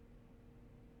community.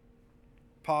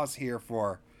 Pause here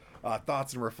for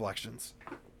thoughts and reflections.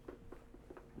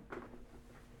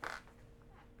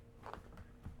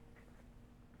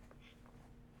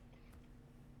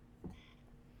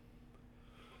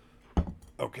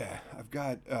 Okay, I've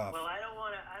got. Well, I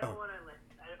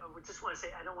just want to say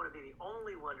I don't want to be the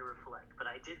only one to reflect, but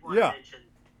I did want to mention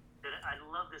that I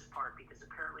love this part because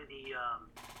apparently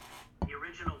the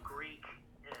original Greek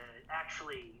the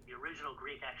original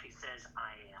Greek actually says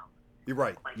 "I am." You're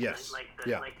right. Like Yes. like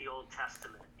the Old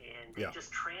Testament, and they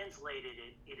just translated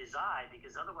it is I,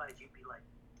 because otherwise you'd be like,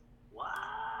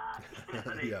 what?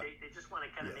 They just want to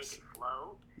kind of make it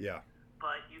flow. Yeah.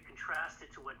 But you contrast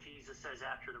it to what Jesus says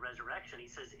after the resurrection. He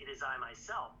says, "It is I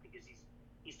myself," because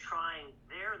he's trying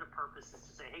there. The purpose is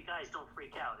to say, "Hey guys, don't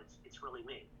freak out. It's really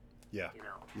me." Yeah. You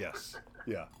know. Yes.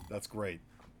 Yeah. That's great.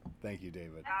 Thank you,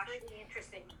 David. That's really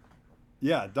interesting.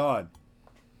 Yeah, Dawn.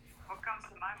 What comes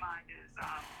to my mind is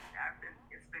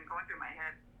it's been going through my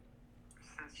head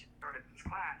since you started this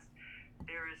class.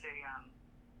 There is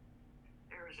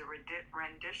a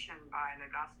rendition by the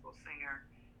gospel singer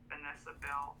Vanessa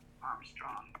Bell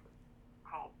Armstrong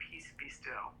called "Peace Be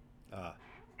Still,"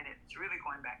 and it's really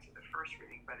going back to the first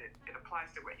reading, but it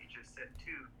applies to what you just said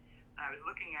too. And I was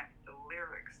looking at the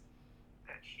lyrics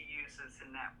that she uses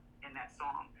in that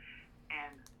song,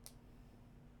 and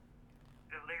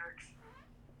the lyrics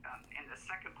in the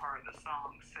second part of the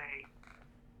song say,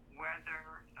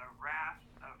 "Whether the wrath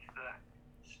of the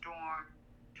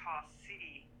storm-tossed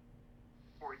sea,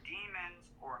 or demons,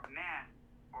 or men,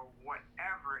 or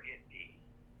whatever it be."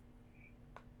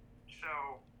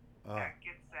 So that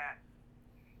gets at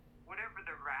whatever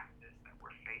the wrath is that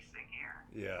we're facing here.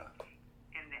 Yeah.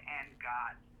 In the end,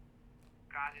 God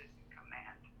is in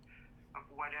command of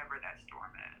whatever that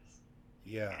storm is.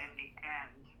 Yeah. And in the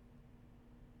end,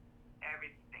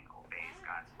 everything obeys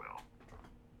God's will.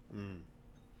 Mm.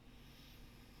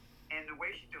 And the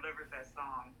way she delivers that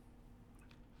song,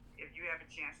 if you have a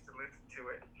chance to listen to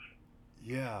it.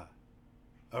 Yeah.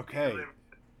 Okay.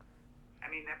 I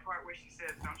mean, that part where she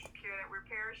says, "Don't you care that we're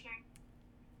perishing?"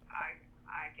 I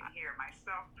can hear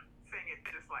myself sing it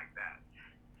just like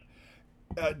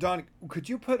that. Don, could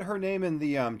you put her name in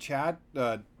the chat?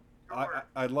 Sure.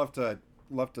 I'd love to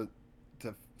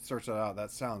search that out.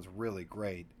 That sounds really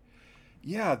great.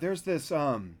 Yeah, there's this.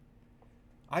 I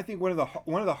think one of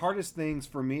the hardest things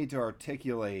for me to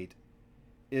articulate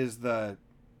is the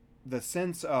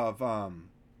sense of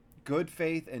good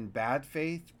faith and bad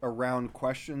faith around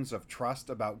questions of trust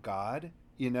about God.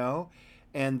 You know,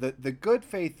 and the good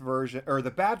faith version or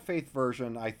the bad faith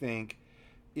version, I think,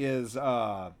 is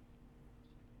like,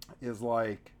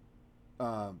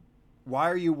 why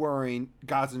are you worrying?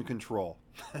 God's in control.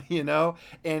 You know,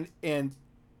 and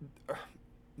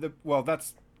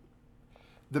that's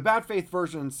the bad faith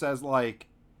version says, like,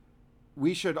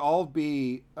 we should all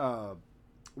be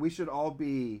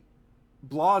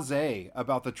blasé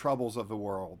about the troubles of the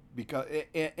world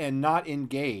and not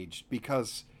engaged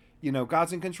because, you know,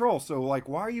 God's in control. So, like,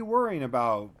 why are you worrying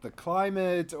about the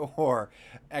climate or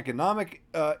economic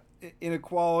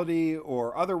inequality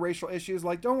or other racial issues?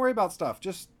 Like, don't worry about stuff.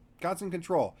 Just God's in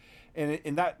control.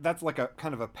 And that's like a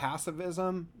kind of a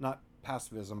passivism, not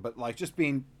pacifism, but like just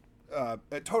being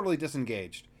totally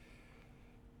disengaged,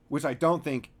 which I don't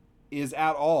think is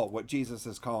at all what Jesus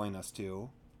is calling us to.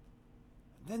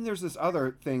 Then there's this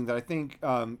other thing that I think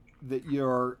that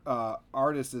your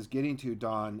artist is getting to,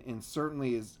 Don, and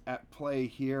certainly is at play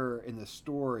here in the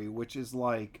story, which is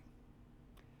like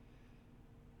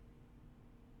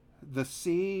the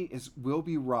sea will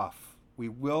be rough. We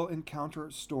will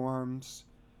encounter storms,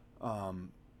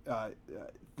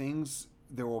 things.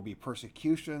 There will be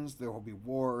persecutions. There will be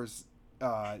wars.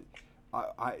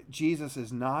 Jesus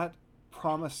is not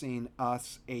promising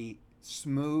us a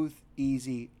smooth,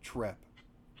 easy trip.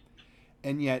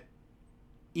 And yet,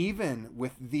 even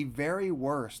with the very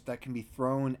worst that can be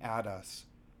thrown at us,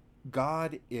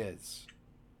 God is.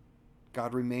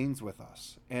 God remains with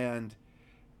us. And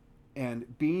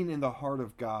being in the heart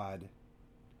of God,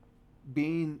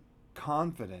 being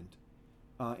confident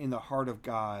in the heart of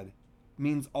God,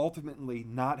 means ultimately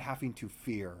not having to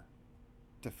fear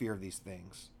these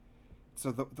things.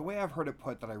 So the way I've heard it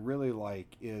put that I really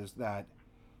like is that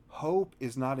hope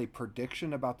is not a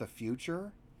prediction about the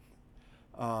future.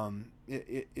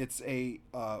 It's a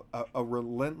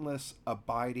relentless,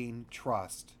 abiding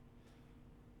trust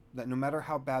that no matter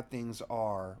how bad things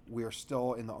are, we are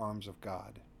still in the arms of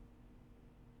God.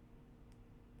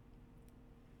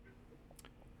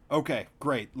 Okay,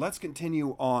 great. Let's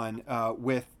continue on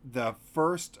with the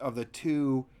first of the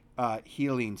two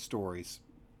healing stories.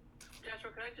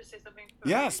 Joshua, could I just say something?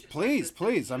 Yes, please.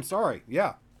 I'm sorry.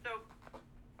 Yeah. So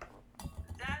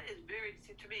that is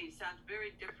to me, sounds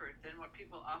very different than what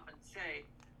people often say,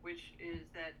 which is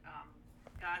that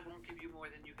God won't give you more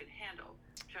than you can handle,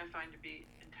 which I find to be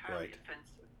entirely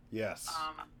offensive. Yes.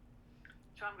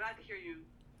 So I'm glad to hear you.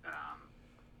 I'm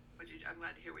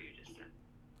glad to hear what you just said.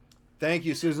 Thank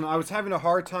you, Susan. I was having a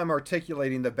hard time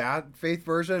articulating the bad faith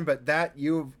version, but that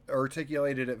you've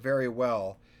articulated it very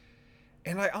well.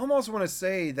 And I almost want to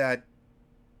say that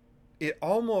it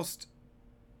almost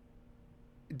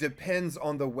depends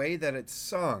on the way that it's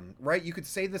sung, right? You could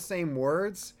say the same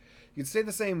words. You could say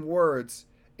the same words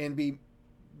and be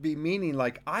meaning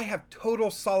like, I have total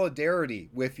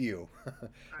solidarity with you.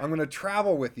 I'm going to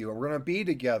travel with you. We're going to be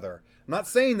together. I'm not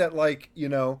saying that like,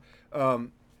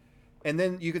 and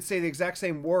then you could say the exact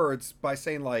same words by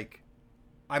saying like,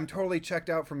 I'm totally checked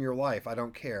out from your life. I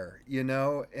don't care,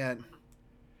 and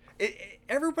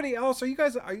everybody else, are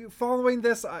you following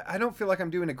this? I don't feel like I'm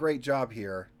doing a great job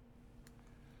here.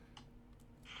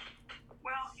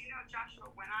 Well,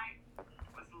 Joshua, when I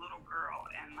was a little girl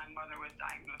and my mother was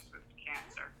diagnosed with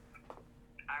cancer,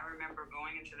 I remember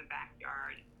going into the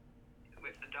backyard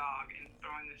with the dog and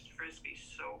throwing this frisbee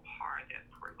so hard at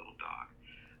poor little dog.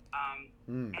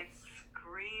 And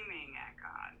screaming at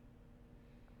God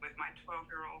with my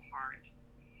 12-year-old heart.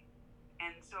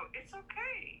 And so it's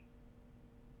okay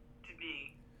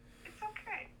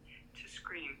to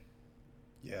scream.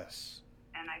 Yes.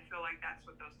 And I feel like that's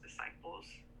what those disciples.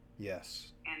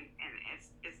 Yes. And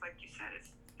it's like you said, it's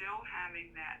still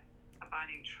having that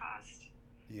abiding trust.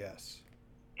 Yes.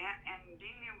 And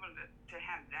being able to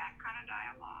have that kind of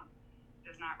dialogue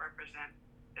does not represent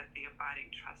that the abiding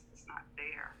trust is not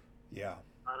there. Yeah.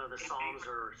 A lot of the Psalms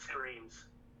are screams.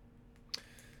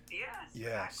 Yes.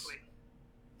 Yes. Exactly.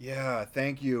 Yeah.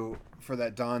 Thank you for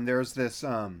that, Don. There's this,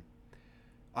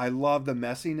 I love the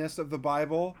messiness of the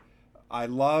Bible. I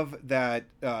love that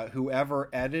whoever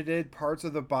edited parts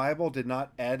of the Bible did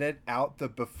not edit out the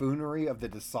buffoonery of the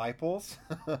disciples.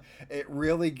 It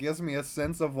really gives me a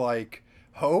sense of like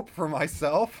hope for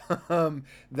myself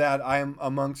that I'm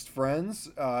amongst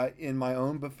friends in my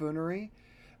own buffoonery.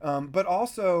 But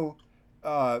also,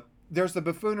 there's the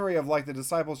buffoonery of like the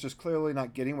disciples just clearly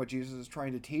not getting what Jesus is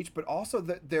trying to teach, but also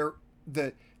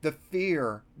the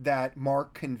fear that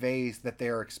Mark conveys that they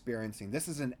are experiencing. This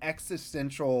is an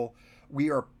existential, we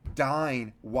are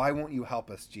dying, why won't you help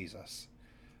us, Jesus?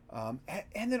 And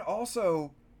then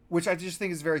also, which I just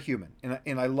think is very human,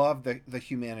 and I love the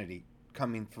humanity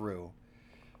coming through.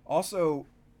 Also,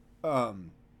 the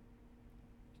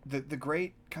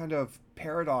great kind of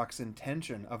paradox and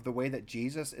tension of the way that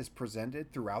Jesus is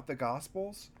presented throughout the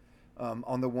Gospels.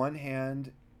 On the one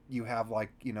hand, you have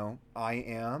like, I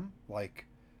am, like,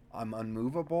 I'm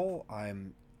unmovable,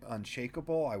 I'm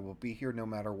unshakable, I will be here no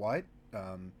matter what.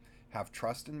 Have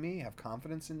trust in me, have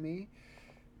confidence in me.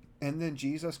 And then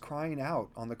Jesus crying out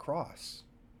on the cross,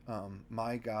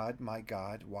 my God,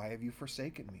 why have you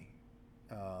forsaken me?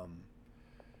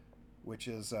 Which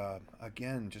is,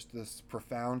 again, just this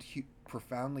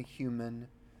profoundly human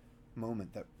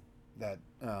moment that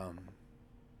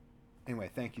anyway,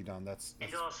 thank you, Don. That's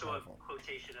and also powerful. A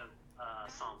quotation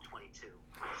of Psalm 22.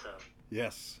 So.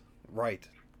 Yes, right,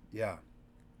 yeah.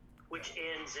 Which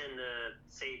ends in the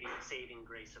saving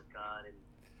grace of God and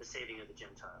the saving of the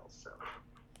Gentiles. So.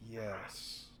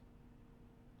 Yes.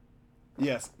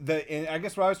 And I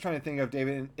guess what I was trying to think of,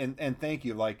 David, and thank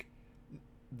you. Like,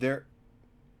 there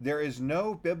is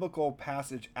no biblical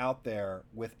passage out there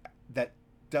that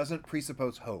doesn't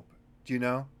presuppose hope. Do you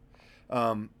know?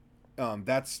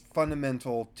 That's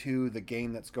fundamental to the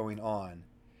game that's going on,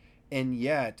 and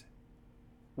yet,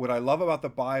 what I love about the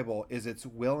Bible is its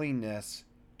willingness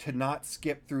to not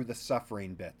skip through the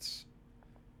suffering bits.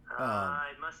 I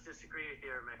must disagree with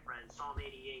you, my friend. Psalm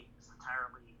 88 is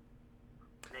entirely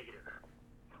negative.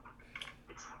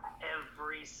 It's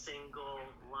every single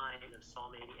line of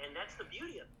Psalm 80, and that's the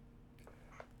beauty of it.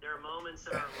 There are moments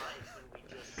in our life when we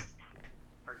just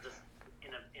are just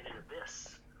in an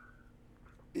abyss.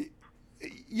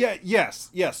 Yeah.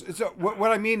 Yes. So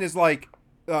what I mean is like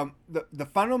the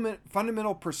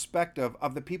fundamental perspective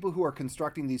of the people who are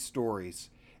constructing these stories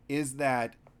is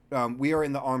that we are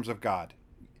in the arms of God.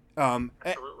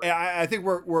 Absolutely. I think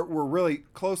we're really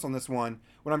close on this one.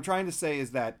 What I'm trying to say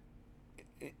is that,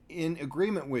 in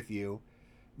agreement with you,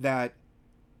 that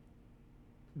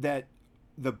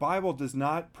the Bible does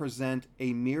not present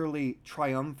a merely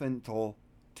triumphal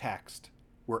text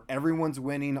where everyone's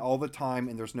winning all the time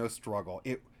and there's no struggle.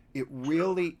 It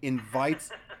really invites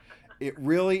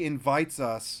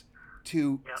us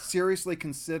to seriously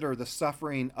consider the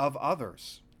suffering of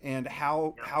others and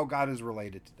how God is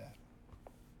related to that.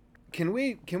 Can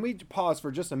we pause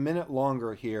for just a minute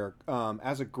longer here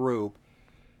as a group?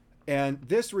 And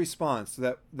this response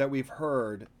that we've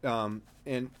heard, and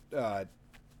let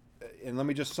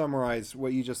me just summarize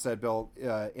what you just said, Bill,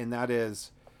 and that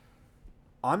is,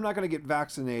 I'm not going to get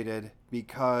vaccinated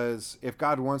because if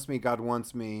God wants me, God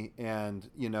wants me, and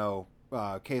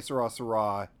Que sera,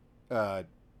 sera.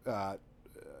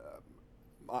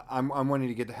 I'm wanting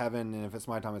to get to heaven, and if it's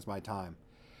my time, it's my time.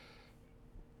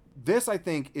 This, I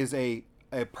think, is a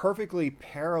perfectly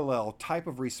parallel type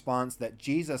of response that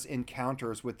Jesus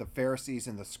encounters with the Pharisees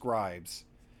and the scribes.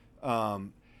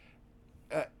 Can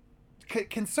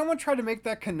someone try to make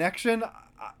that connection?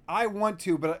 I want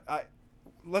to, but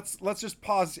let's just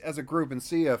pause as a group and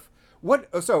see if what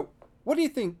do you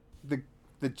think the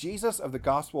Jesus of the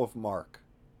Gospel of Mark,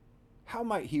 how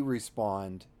might he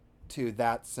respond to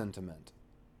that sentiment?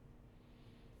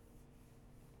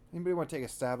 Anybody want to take a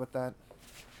stab at that?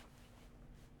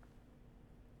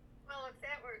 Well, if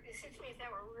that were, it seems to me if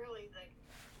that were really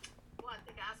what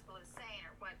the gospel is saying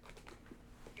or what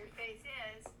your faith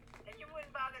is, then you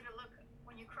wouldn't bother to look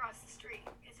when you cross the street.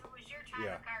 Because if it was your time,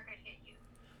 a car could hit you.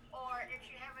 Or if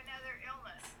you have another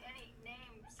illness,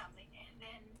 name something, and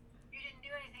then you didn't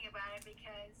do anything about it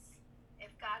because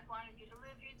if God wanted you to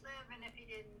live, you'd live, and if he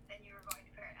didn't, then you were going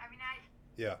to perish. I mean,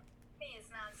 to me,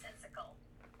 it's nonsensical.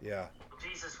 Yeah.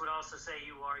 Jesus would also say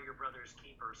you are your brother's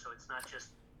keeper, so it's not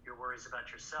just your worries about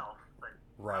yourself, but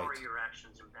right. How are your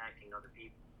actions impacting other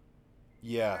people?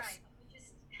 Yes. Right.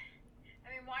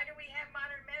 I mean, why do we have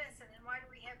modern medicine, and why do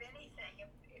we have anything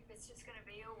if it's just going to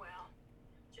be, oh well,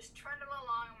 just trundle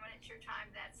along, and when it's your time,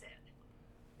 that's it.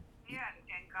 Yeah,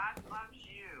 and God loves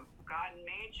you. God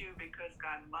made you because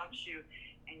God loves you,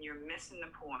 and you're missing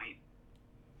the point.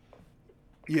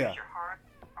 Because your hearts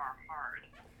are hard.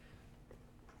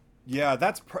 Yeah,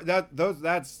 that's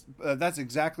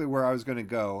exactly where I was going to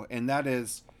go, and that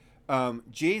is,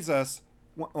 Jesus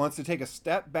wants to take a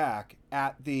step back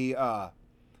at the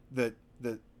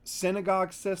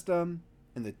synagogue system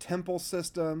and the temple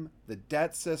system, the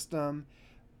debt system,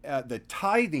 the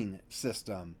tithing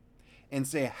system, and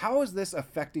say, how is this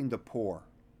affecting the poor?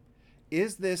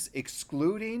 Is this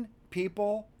excluding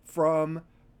people from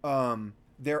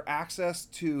their access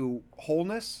to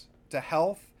wholeness, to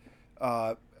health?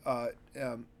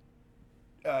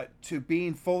 To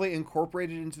being fully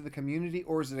incorporated into the community,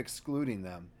 or is it excluding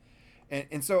them?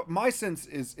 And so my sense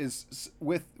is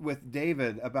with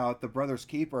David about the brother's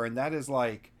keeper, and that is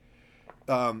like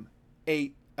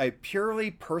a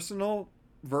purely personal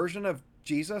version of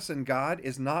Jesus and God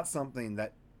is not something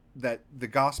that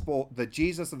the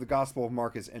Jesus of the Gospel of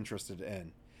Mark is interested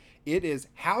in. It is,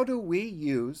 how do we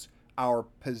use our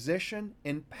position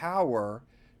and power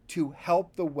to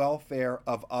help the welfare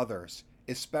of others,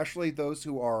 especially those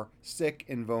who are sick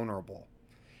and vulnerable.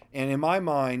 And in my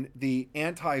mind, the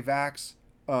anti-vax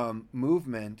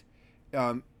movement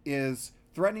is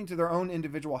threatening to their own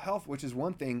individual health, which is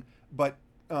one thing, but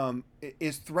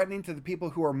is threatening to the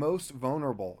people who are most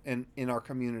vulnerable in our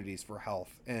communities for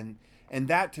health. And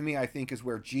that, to me, I think, is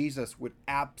where Jesus would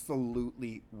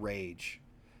absolutely rage.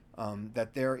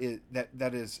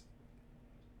 That is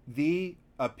the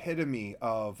epitome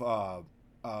of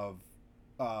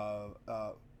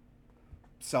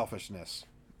selfishness.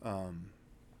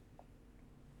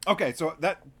 Okay, so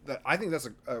that I think that's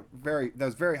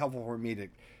that's very helpful for me to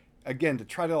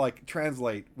try to like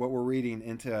translate what we're reading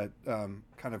into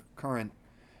kind of current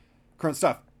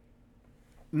stuff,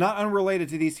 not unrelated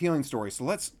to these healing stories. So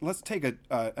let's take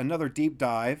another deep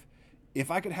dive.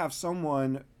 If I could have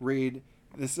someone read,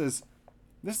 this is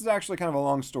actually kind of a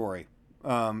long story.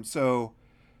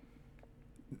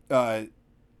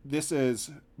 This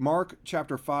is Mark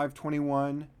chapter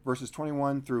 5:21, verses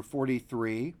 21 through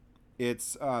 43.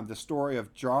 It's the story of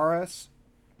Jairus,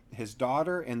 his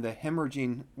daughter, and the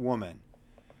hemorrhaging woman.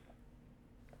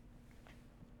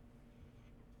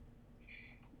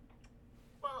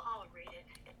 Well, I'll read it.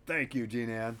 Thank you, Jean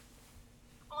Ann.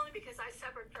 Only because I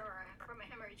suffered from a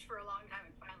hemorrhage for a long time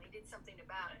and finally did something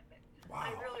about it. But Wow.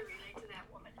 I really relate to that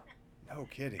woman. No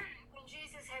kidding. When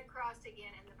Jesus had crossed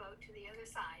again in the boat to the other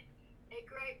side, a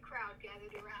great crowd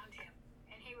gathered around him,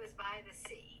 and he was by the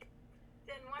sea.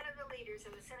 Then one of the leaders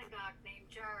of the synagogue named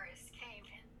Jairus came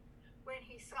in. When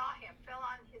he saw him, fell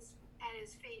at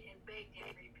his feet and begged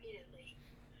him repeatedly,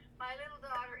 "My little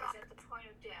daughter is at the point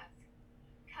of death.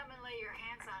 Come and lay your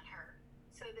hands on her,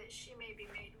 so that she may be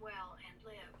made well and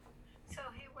live." So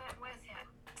he went with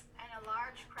him, and a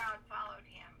large crowd followed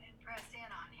him and pressed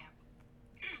in on him.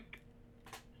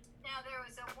 Now there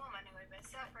was a woman who had been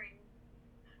suffering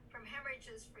from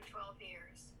hemorrhages for 12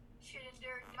 years. She had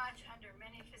endured much under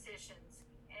many physicians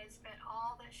and had spent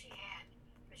all that she had,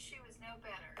 but she was no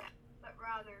better, but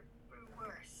rather grew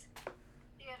worse.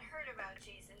 She had heard about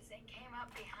Jesus and came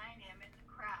up behind him in the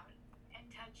crowd and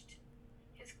touched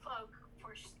his cloak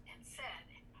and said,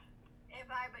 "If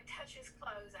I but touch his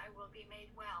clothes, I will be made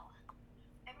well."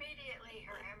 Immediately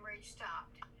her hemorrhage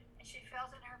stopped, and she felt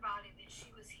in her body that she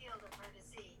was healed of her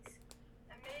disease.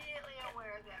 Immediately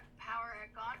aware that power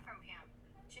had gone from him,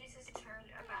 Jesus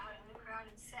turned about in the crowd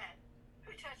and said,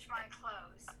 "Who touched my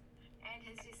clothes?" And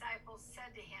his disciples said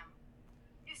to him,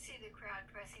 "You see the crowd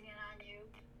pressing in on you.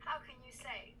 How can you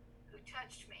say, 'Who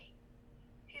touched me?'"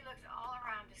 He looked all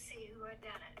around to see who had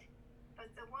done it.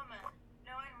 But the woman,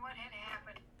 knowing what had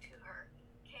happened to her,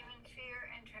 came in fear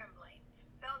and trembling,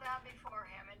 fell down before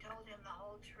him, and told him the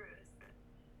whole truth.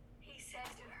 He said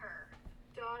to her,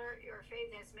 "Daughter, your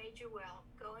faith has made you well.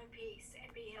 Go in peace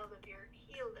and be healed of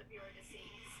your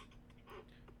disease."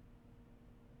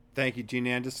 Thank you, Jean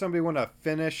Ann. Does somebody want to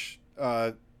finish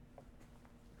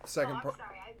second I'm part?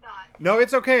 sorry, I thought. No,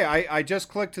 it's okay. I just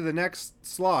clicked to the next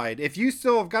slide. If you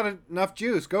still have got enough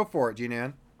juice, go for it, Jean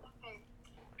Ann. Okay.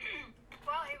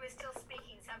 While he was still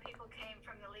speaking, some people came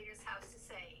from the leader's house to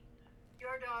say,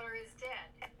 "Your daughter is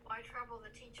dead. Why trouble the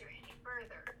teacher any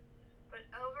further?" But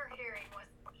overhearing what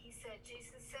he said,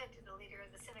 Jesus said to the leader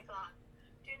of the synagogue,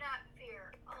 "Do not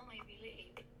fear, only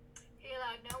believe." He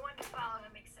allowed no one to follow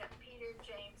him except Peter,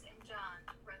 James, and John,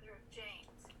 brother of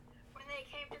James. When they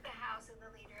came to the house of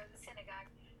the leader of the synagogue,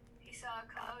 he saw a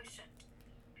commotion,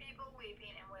 people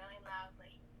weeping and wailing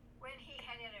loudly. When he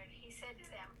had entered, he said to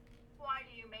them, "Why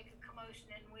do you make a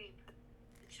commotion and weep?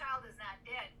 The child is not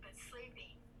dead, but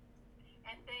sleeping."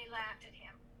 And they laughed at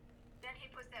him. Then he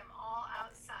put them all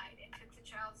outside and took the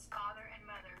child's father and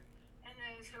mother and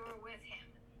those who were with him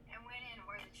and went in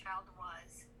where the child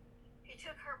was. He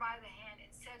took her by the hand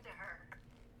and said to her,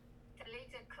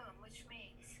 "Talitha cum," which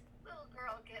means, "Little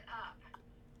girl, get up."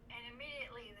 And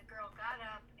immediately the girl got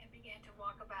up and began to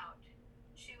walk about.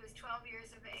 She was 12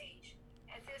 years of age.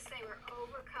 At this they were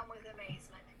overcome with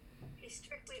amazement. He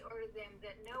strictly ordered them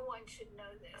that no one should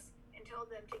know this and told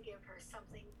them to give her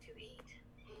something to eat.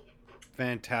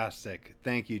 Fantastic.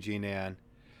 Thank you, Jean Ann.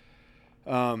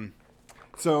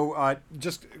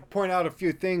 Just point out a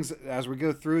few things as we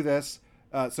go through this.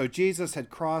 So Jesus had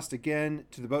crossed again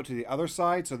to the boat to the other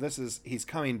side. So he's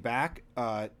coming back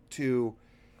to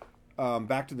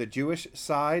the Jewish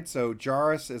side. So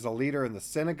Jairus is a leader in the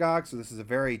synagogue. So this is a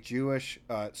very Jewish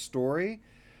story.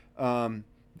 To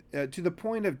the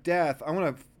point of death, I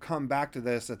want to come back to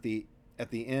this at the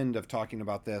end of talking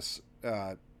about this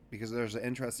because there's an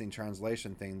interesting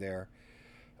translation thing there.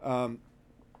 On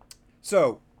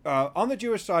the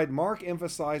Jewish side, Mark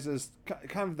emphasizes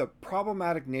kind of the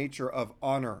problematic nature of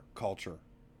honor culture.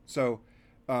 So,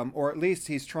 or at least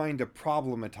he's trying to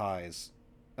problematize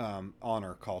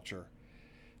honor culture.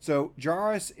 So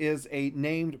Jairus is a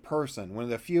named person, one of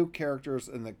the few characters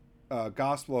in the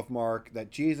Gospel of Mark that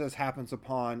Jesus happens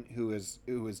upon who is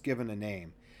given a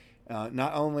name.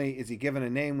 Not only is he given a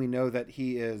name, we know that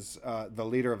he is the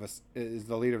leader of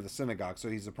the synagogue. So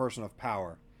he's a person of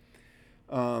power.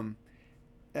 Kind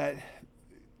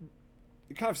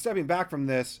of stepping back from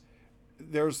this,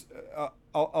 there's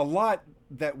a lot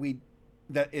that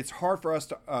it's hard for us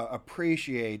to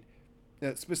appreciate.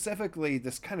 Specifically,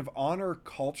 this kind of honor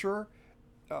culture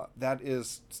that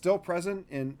is still present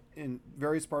in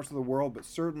various parts of the world, but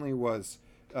certainly was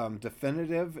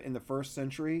definitive in the first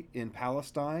century in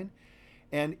Palestine.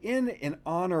 And in an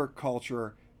honor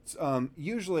culture,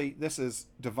 usually this is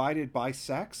divided by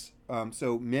sex.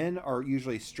 So men are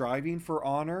usually striving for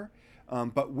honor,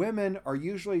 but women are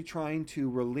usually trying to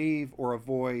relieve or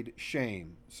avoid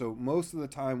shame. So most of the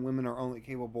time, women are only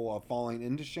capable of falling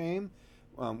into shame,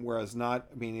 whereas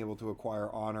not being able to acquire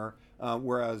honor.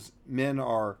 Whereas men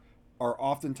are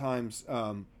oftentimes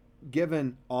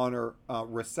given honor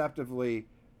receptively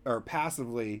or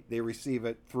passively. They receive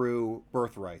it through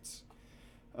birthrights.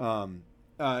 All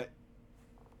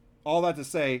that to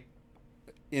say,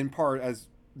 in part, as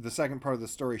the second part of the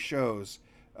story shows,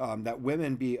 that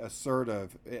women be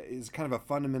assertive is kind of a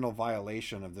fundamental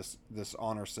violation of this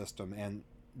honor system and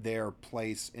their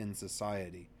place in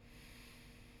society.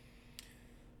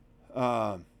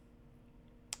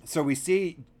 So we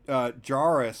see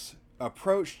Jairus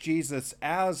approach Jesus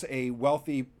as a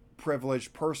wealthy,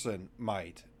 privileged person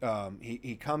might.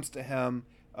 He comes to him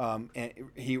and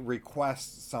he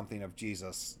requests something of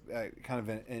Jesus, kind of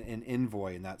an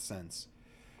envoy in that sense.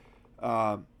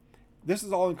 This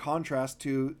is all in contrast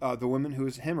to the woman who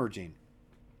is hemorrhaging.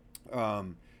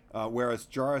 Whereas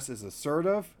Jairus is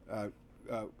assertive,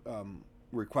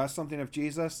 requests something of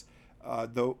Jesus,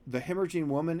 the hemorrhaging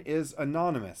woman is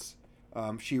anonymous.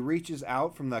 She reaches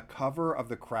out from the cover of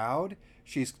the crowd.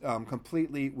 She's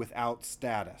completely without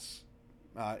status.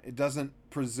 It doesn't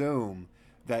presume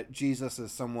that Jesus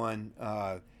is someone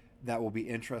that will be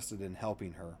interested in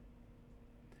helping her.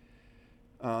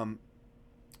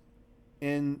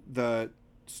 In the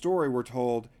story, we're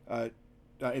told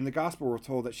in the gospel, we're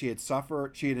told that she had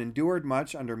endured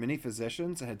much under many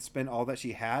physicians and had spent all that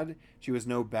she had. She was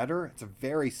no better. It's a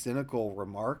very cynical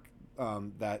remark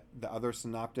that the other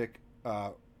synoptic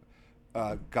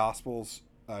gospels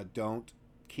don't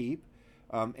keep,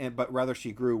 but rather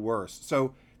she grew worse.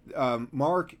 So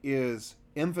Mark is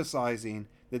emphasizing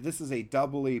that this is a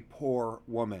doubly poor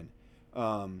woman.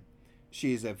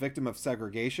 She's a victim of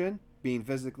segregation. Being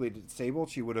physically disabled,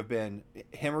 she would have been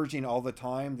hemorrhaging all the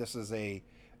time. This is a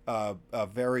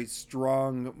very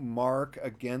strong mark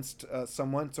against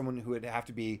someone who would have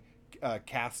to be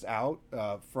cast out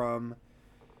from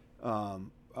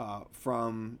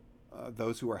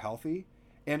those who are healthy.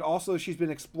 And also, she's been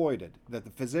exploited. That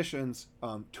the physicians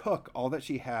took all that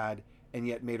she had and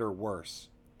yet made her worse.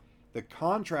 The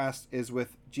contrast is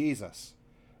with Jesus.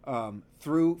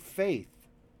 Through faith,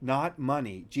 not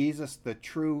money, Jesus, the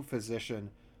true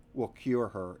physician, will cure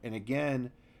her. And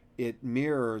again, it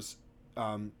mirrors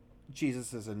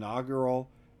Jesus' inaugural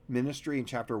ministry in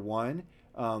chapter 1,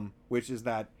 which is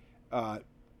that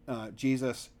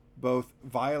Jesus both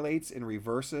violates and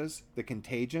reverses the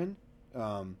contagion,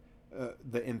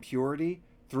 the impurity,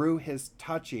 through his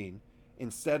touching.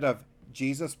 Instead of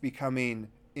Jesus becoming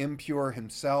impure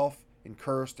himself and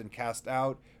cursed and cast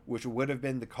out, which would have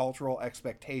been the cultural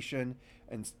expectation,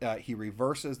 and he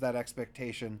reverses that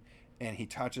expectation, and he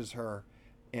touches her,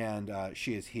 and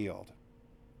she is healed.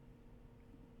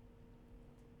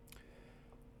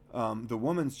 The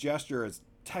woman's gesture is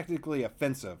technically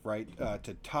offensive, right?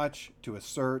 To touch, to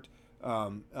assert.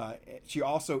 She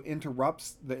also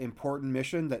interrupts the important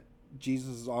mission that Jesus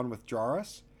is on with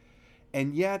Jairus.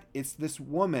 And yet, it's this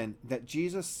woman that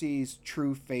Jesus sees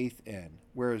true faith in.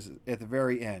 Whereas at the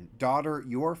very end, daughter,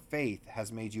 your faith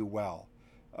has made you well.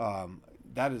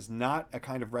 That is not a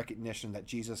kind of recognition that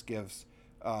Jesus gives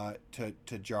to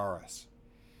Jairus.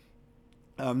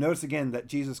 Notice again that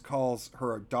Jesus calls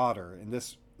her a daughter, and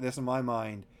this in my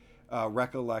mind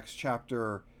recollects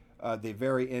the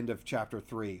very end of chapter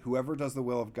 3. Whoever does the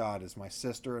will of God is my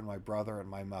sister and my brother and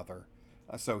my mother.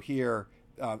 So here,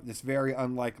 this very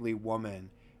unlikely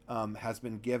woman has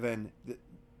been given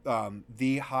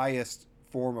the highest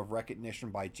form of recognition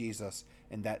by Jesus,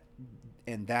 and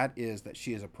that is that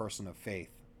she is a person of faith.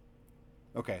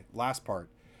 Okay, last part.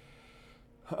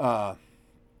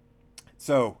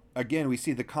 So again, we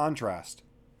see the contrast.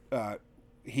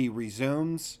 He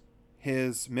resumes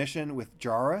his mission with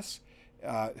Jairus,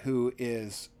 who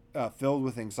is filled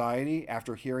with anxiety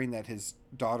after hearing that his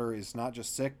daughter is not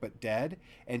just sick but dead.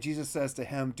 And Jesus says to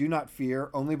him, "Do not fear,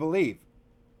 only believe."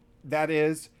 That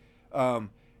is,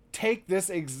 take this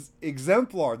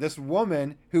exemplar, this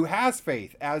woman who has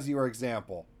faith, as your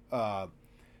example of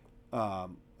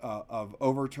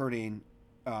overturning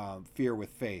fear with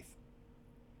faith.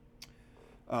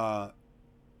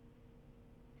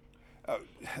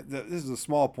 This is a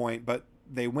small point, but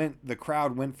the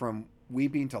crowd went from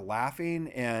weeping to laughing,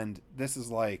 and this is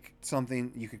like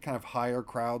something you could kind of hire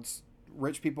crowds.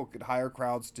 Rich people could hire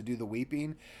crowds to do the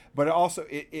weeping, but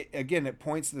it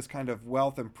points to this kind of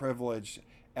wealth and privilege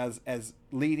as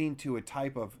leading to a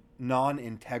type of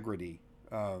non-integrity.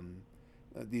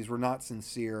 These were not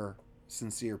sincere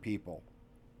people.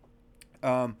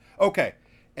 Okay,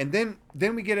 and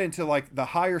then we get into like the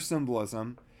higher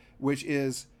symbolism, which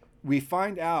is we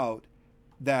find out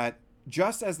that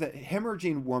just as the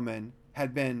hemorrhaging woman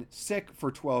had been sick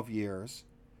for 12 years,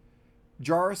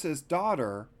 Jairus'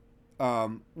 daughter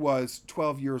was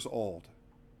 12 years old.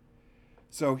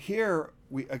 So here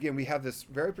we have this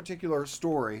very particular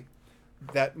story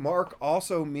that Mark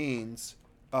also means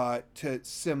to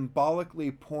symbolically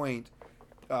point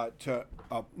to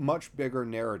a much bigger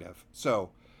narrative.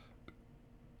 So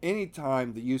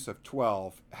anytime the use of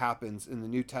 12 happens in the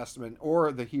New Testament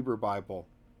or the Hebrew Bible,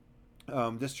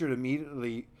 this should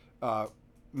immediately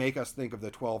make us think of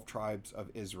the 12 tribes of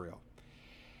Israel.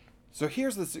 So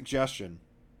here's the suggestion.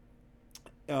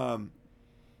 The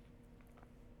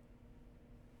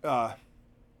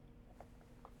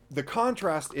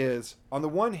contrast is, on the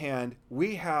one hand,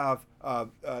 we have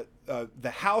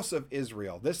the house of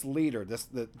Israel, this leader,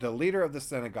 the leader of the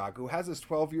synagogue, who has his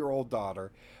 12-year-old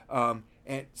daughter.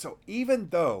 And so even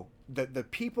though the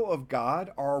people of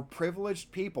God are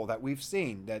privileged people that we've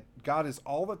seen, that God is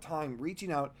all the time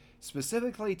reaching out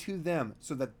specifically to them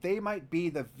so that they might be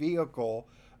the vehicle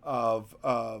of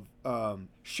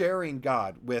sharing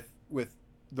God with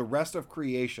the rest of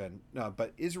creation,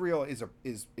 but Israel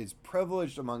is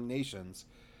privileged among nations.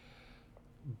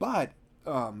 But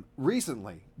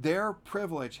recently, their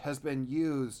privilege has been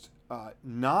used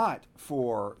not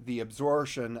for the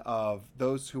absorption of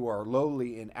those who are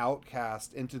lowly and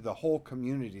outcast into the whole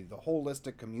community, the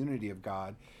holistic community of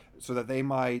God, so that they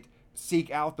might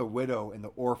seek out the widow and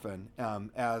the orphan,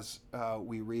 as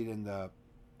we read in the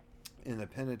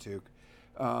Pentateuch,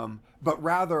 but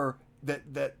rather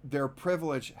that their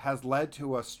privilege has led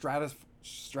to a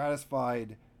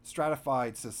stratified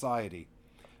society.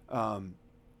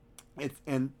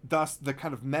 And thus the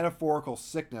kind of metaphorical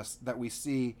sickness that we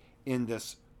see in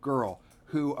this girl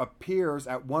who appears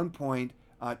at one point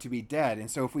to be dead.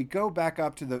 And so if we go back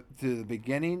up to the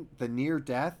beginning, the near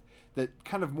death, the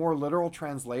kind of more literal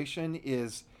translation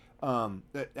is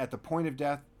at the point of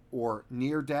death or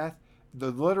near death.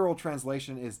 The literal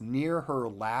translation is near her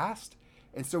last.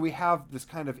 And so we have this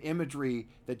kind of imagery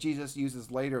that Jesus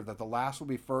uses later, that the last will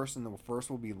be first and the first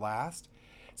will be last.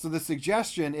 So the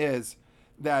suggestion is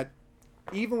that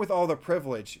even with all the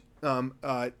privilege,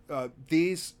 the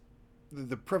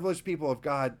privileged people of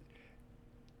God,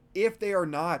 if they are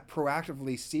not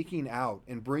proactively seeking out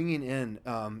and bringing in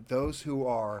those who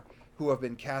have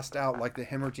been cast out, like the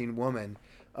hemorrhaging woman,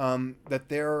 that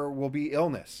there will be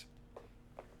illness.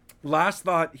 Last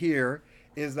thought here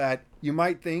is that you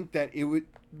might think that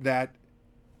that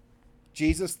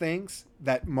Jesus thinks,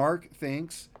 that Mark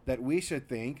thinks, that we should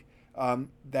think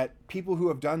that people who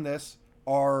have done this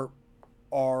are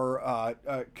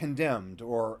condemned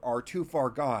or are too far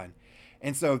gone.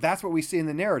 And so that's what we see in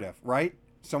the narrative, right?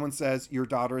 Someone says, your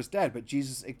daughter is dead, but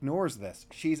Jesus ignores this.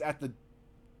 She's at the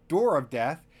door of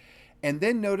death. And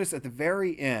then notice at the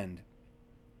very end,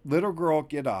 little girl,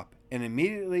 get up. And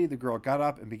immediately the girl got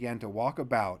up and began to walk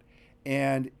about.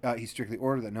 And he strictly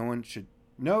ordered that no one should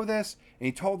know this. And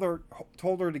he told her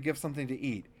to give something to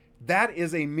eat. That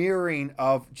is a mirroring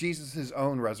of Jesus'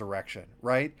 own resurrection,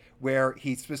 right? Where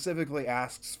he specifically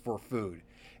asks for food.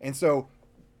 And so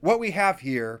what we have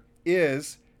here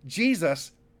is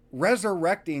Jesus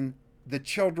resurrecting the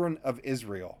children of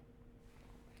Israel.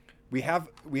 We have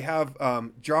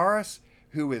Jairus,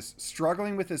 who is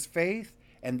struggling with his faith,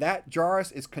 and that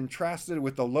Jairus is contrasted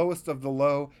with the lowest of the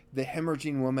low, the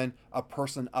hemorrhaging woman, a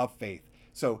person of faith.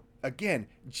 So again,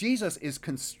 Jesus is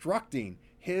constructing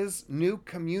his new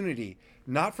community,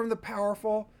 not from the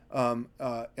powerful,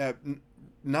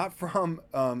 not from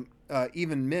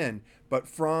even men, but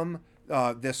from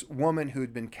this woman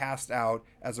who'd been cast out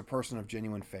as a person of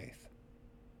genuine faith.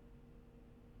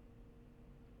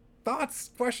 Thoughts,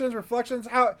 questions, reflections?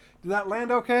 How did that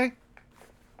land okay?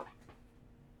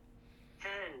 10.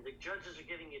 The judges are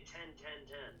giving you 10,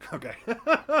 10, 10.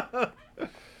 Okay.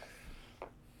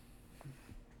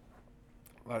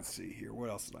 Let's see here. What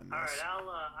else did I miss? All right,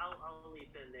 I'll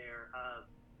leap in there.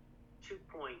 2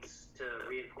 points to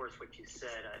reinforce what you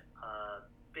said.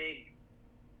 Big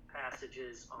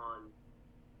passages on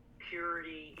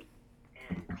purity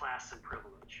and class and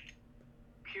privilege.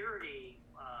 Purity,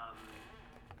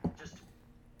 just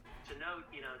to note,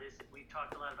 we've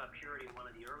talked a lot about purity in one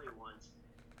of the earlier ones.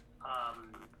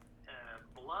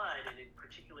 Blood, and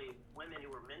particularly women who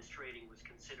were menstruating, was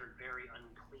considered very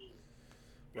unclean.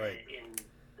 Right. In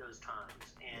those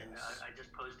times. And yes. I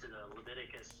just posted a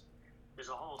Leviticus. There's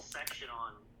a whole section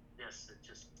on this that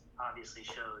just obviously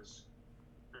shows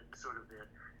the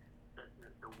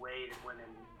way that women,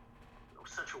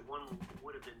 such a woman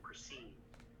would have been perceived.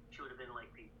 She would have been like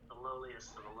the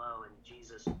lowliest of the low in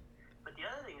Jesus. But the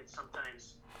other thing that's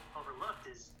sometimes overlooked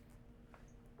is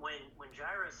when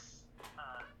Jairus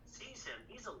sees him,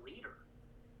 he's a leader.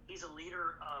 He's a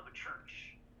leader of a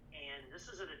church. And this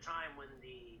is at a time when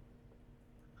the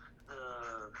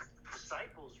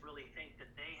disciples really think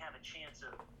that they have a chance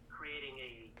of creating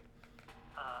a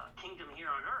kingdom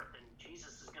here on earth, and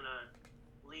Jesus is going to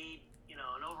lead,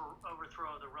 an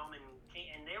overthrow of the Roman king,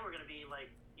 and they were going to be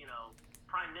like,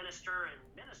 prime minister and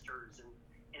ministers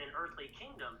in an earthly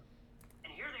kingdom.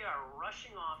 And here they are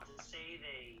rushing off to save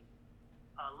a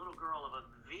little girl of a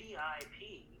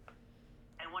VIP.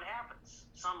 And what happens?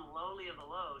 Some lowly of the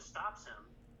low stops him.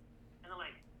 And they're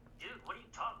like, dude, what are you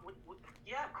talking?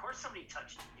 Yeah, of course somebody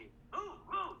touched you.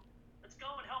 Ooh, let's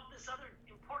go and help this other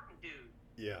important dude.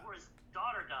 Yeah. Before his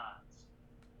daughter dies.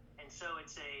 And so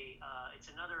it's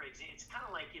another example. It's kind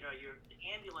of like, the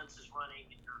ambulance is running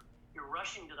and you're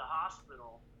rushing to the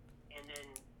hospital, and then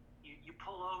you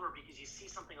pull over because you see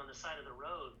something on the side of the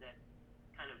road that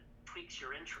kind of tweaks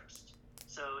your interest.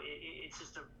 So it's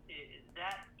just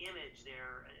that image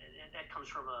there, that comes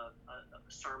from a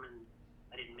sermon.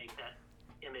 I didn't make that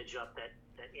image up, that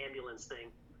ambulance thing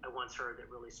I once heard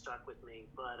that really stuck with me.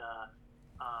 But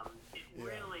it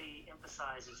really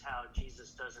emphasizes how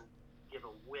Jesus doesn't give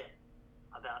a whit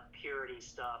about purity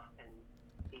stuff and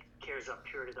He cares about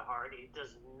purity of the heart. He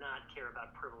does not care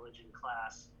about privilege and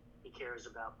class. He cares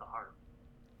about the heart.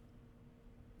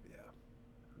 Yeah.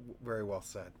 Very well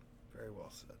said. Very well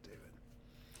said, David.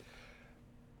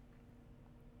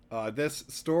 This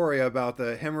story about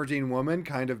the hemorrhaging woman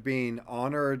kind of being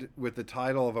honored with the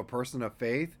title of a person of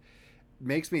faith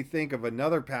makes me think of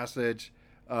another passage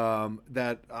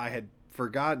that I had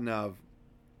forgotten of,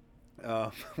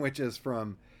 which is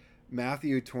from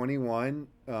Matthew 21,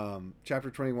 chapter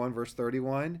 21, verse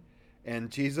 31. And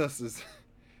Jesus is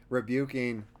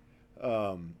rebuking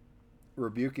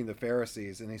the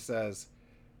Pharisees, and he says,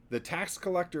 "The tax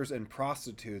collectors and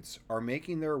prostitutes are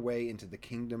making their way into the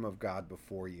kingdom of God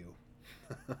before you."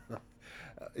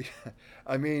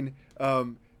 I mean,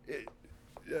 to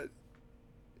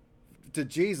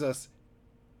Jesus,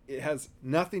 it has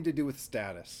nothing to do with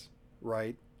status,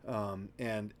 right?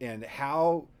 And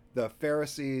how the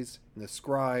Pharisees and the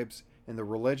scribes and the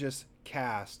religious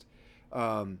caste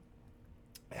have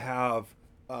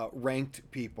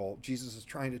ranked people. Jesus is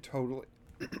trying to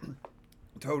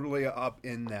totally up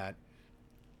in that,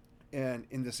 and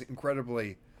in this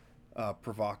incredibly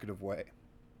provocative way.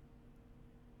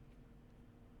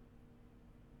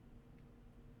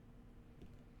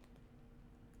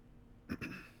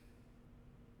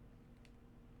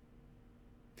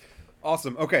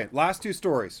 Awesome. Okay, last two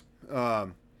stories.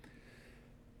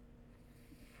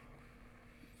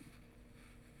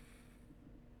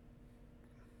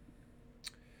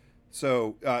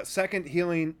 Second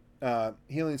healing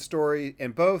story,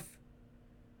 and both.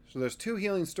 So there's two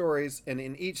healing stories, and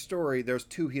in each story there's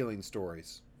two healing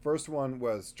stories. First one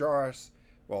was Jairus'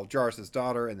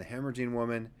 daughter and the hemorrhaging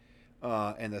woman,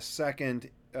 and the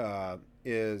second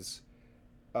is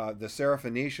the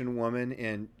Syrophoenician woman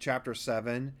in chapter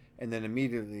 7, and then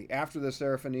immediately after the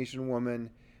Syrophoenician woman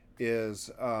is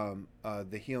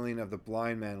the healing of the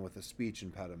blind man with a speech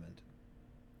impediment.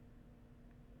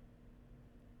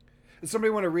 Does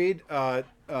somebody want to read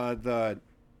the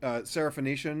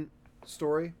Syrophoenician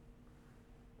story?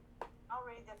 I'll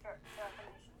read the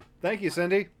Syrophoenician. Thank you,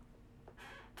 Cindy.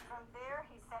 From there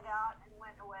he set out and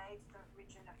went away to the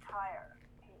region of Tyre.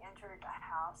 He entered a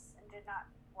house and did not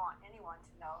want anyone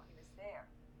to know he was there.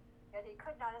 Yet he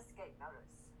could not escape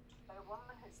notice. But a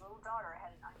woman whose little daughter had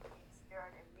an unclean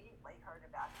spirit immediately heard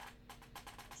about him.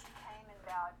 She came and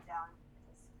bowed down at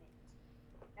his feet.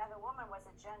 Now the woman was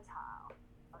a Gentile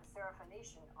of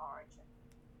Syrophoenician origin.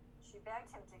 She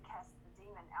begged him to cast the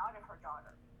demon out of her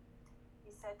daughter.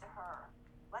 He said to her,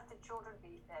 "Let the children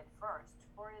be fed first,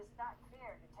 for it is not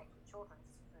fair to take the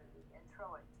children's food and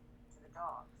throw it to the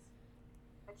dogs."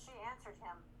 But she answered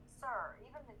him, "Sir,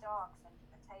 even the dogs under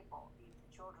the table eat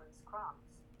the children's crumbs."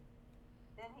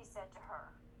 Then he said to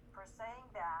her, "For saying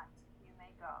that, you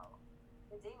may go.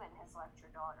 The demon has left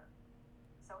your daughter."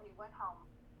 So she went home,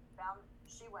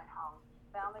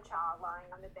 found the child lying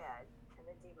on the bed, and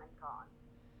the demon gone.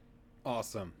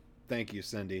 Awesome. Thank you,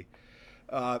 Cindy.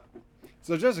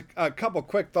 So just a couple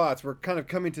quick thoughts. We're kind of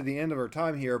coming to the end of our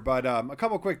time here, but a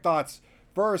couple quick thoughts.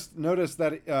 First, notice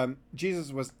that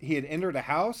Jesus had entered a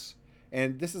house,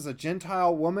 and this is a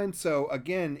Gentile woman. So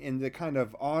again, in the kind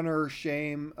of honor,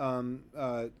 shame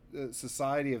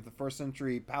society of the first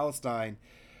century Palestine,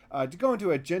 to go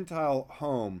into a Gentile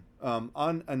home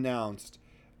unannounced,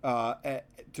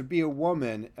 to be a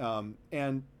woman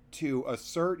and to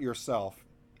assert yourself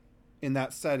in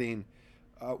that setting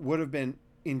would have been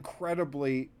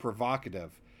incredibly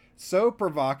provocative. So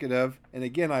provocative, and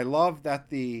again, I love that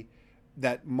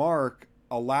that Mark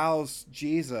allows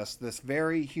Jesus this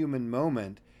very human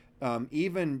moment.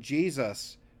 Even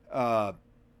Jesus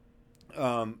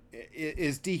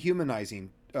is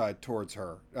dehumanizing towards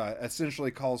her,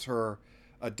 essentially calls her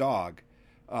a dog,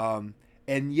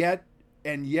 and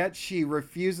yet she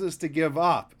refuses to give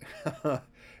up.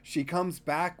 She comes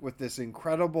back with this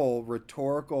incredible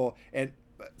rhetorical, and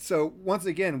so once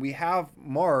again we have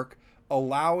Mark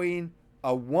allowing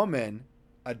a woman,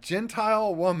 a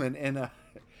Gentile woman in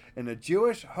a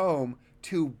Jewish home,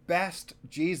 to best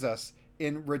Jesus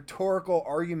in rhetorical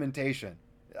argumentation.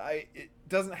 It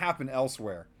doesn't happen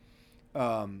elsewhere.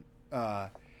 And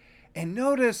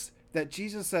notice that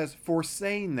Jesus says, "For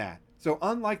saying that." So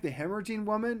unlike the hemorrhaging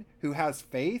woman who has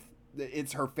faith,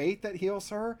 it's her faith that heals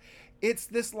her. It's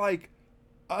this like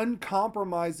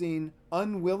uncompromising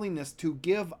unwillingness to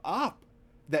give up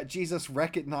that Jesus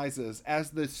recognizes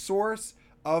as the source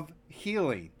of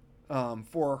healing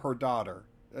for her daughter.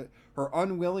 Her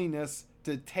unwillingness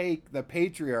to take the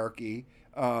patriarchy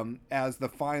as the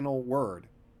final word.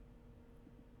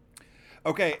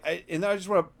 Okay, and I just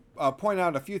want to point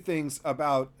out a few things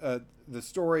about the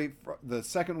story, the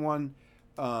second one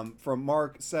from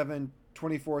Mark 7,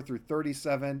 24 through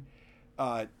 37.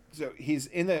 So he's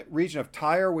in the region of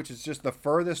Tyre, which is just the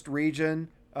furthest region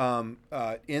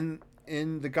in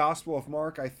the Gospel of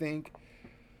Mark, I think.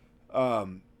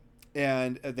 And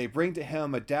they bring to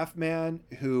him a deaf man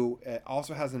who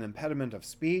also has an impediment of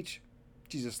speech.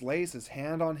 Jesus lays his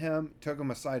hand on him, took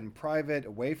him aside in private,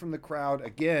 away from the crowd.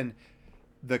 Again,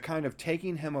 the kind of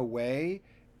taking him away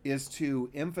is to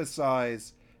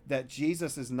emphasize that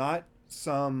Jesus is not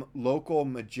some local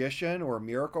magician or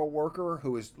miracle worker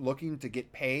who is looking to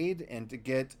get paid and to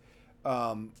get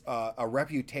a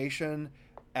reputation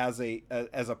as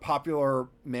a popular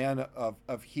man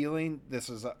of healing. This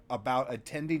is about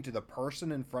attending to the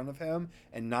person in front of him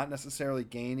and not necessarily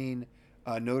gaining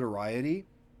notoriety.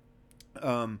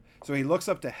 So he looks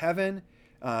up to heaven.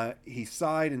 He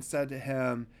sighed and said to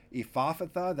him,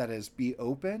 Ephphatha, that is, be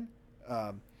open.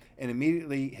 And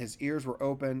immediately his ears were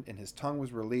opened and his tongue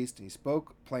was released and he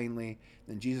spoke plainly.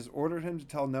 Then Jesus ordered him to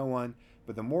tell no one,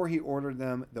 but the more he ordered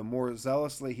them, the more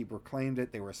zealously he proclaimed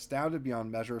it. They were astounded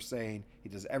beyond measure, saying, he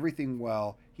does everything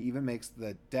well. He even makes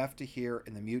the deaf to hear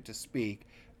and the mute to speak.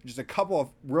 Just a couple of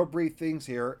real brief things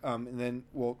here, and then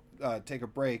we'll take a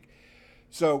break.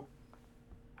 So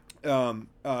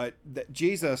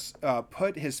Jesus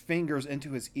put his fingers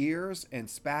into his ears and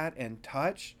spat and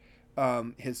touched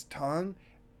his tongue.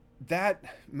 That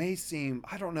may seem,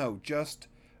 I don't know, just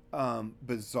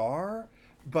bizarre,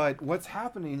 but what's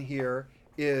happening here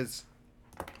is,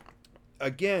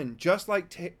 again, just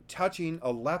like touching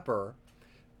a leper,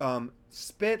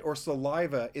 spit or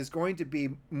saliva is going to be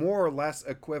more or less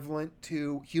equivalent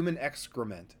to human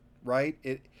excrement, right?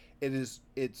 It's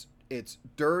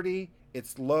dirty,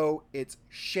 it's low, it's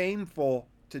shameful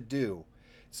to do.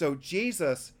 So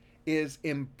Jesus is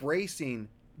embracing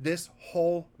this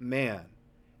whole man.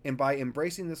 And by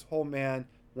embracing this whole man,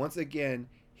 once again,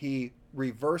 he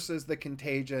reverses the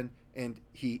contagion and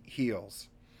he heals.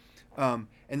 And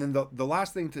then the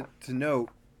last thing to note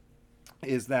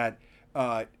is that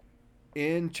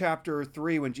in chapter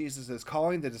 3, when Jesus is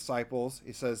calling the disciples,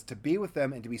 he says to be with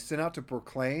them and to be sent out to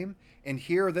proclaim. And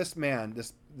here this man,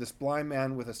 this blind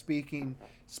man with a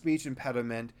speech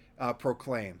impediment,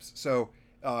 proclaims. So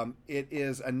it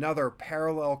is another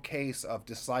parallel case of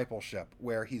discipleship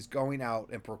where he's going out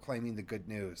and proclaiming the good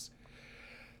news.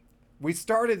 We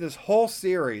started this whole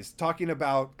series talking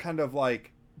about kind of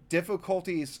like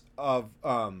difficulties of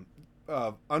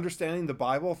understanding the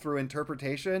Bible through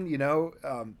interpretation,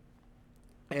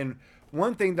 and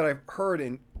one thing that I've heard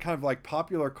in kind of like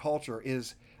popular culture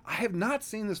is, I have not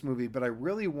seen this movie, but I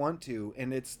really want to,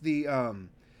 and it's the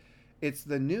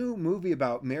new movie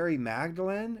about Mary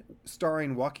Magdalene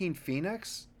starring Joaquin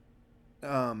Phoenix.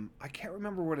 I can't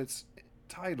remember what it's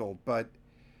titled, but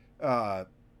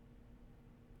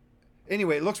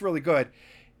anyway, it looks really good.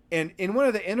 And in one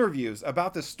of the interviews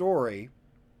about the story,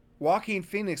 Joaquin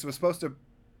Phoenix was supposed to,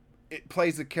 it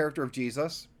plays the character of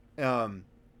Jesus. And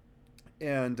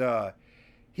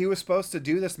he was supposed to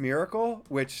do this miracle,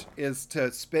 which is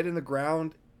to spit in the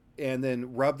ground and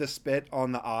then rub the spit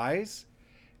on the eyes.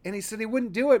 And he said he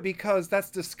wouldn't do it because that's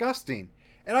disgusting.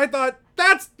 And I thought,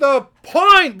 that's the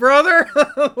point, brother.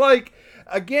 Like,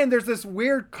 again, there's this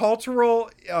weird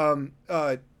cultural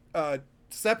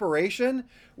separation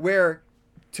where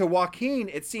to Joaquin,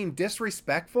 it seemed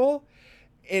disrespectful.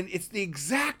 And it's the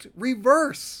exact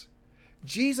reverse.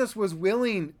 Jesus was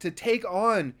willing to take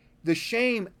on the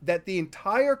shame that the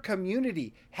entire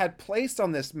community had placed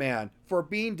on this man for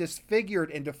being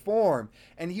disfigured and deformed.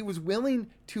 And he was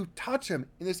willing to touch him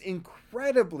in this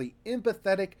incredibly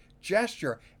empathetic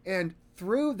gesture. And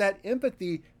through that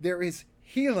empathy, there is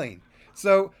healing.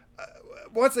 So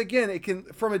once again, it can,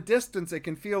 from a distance, it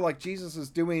can feel like Jesus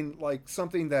is doing like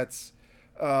something that's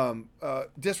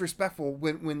disrespectful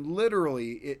when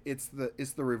literally it's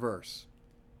the reverse.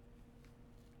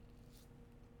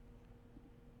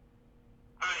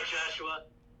 All right, Joshua,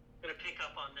 I'm going to pick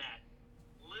up on that.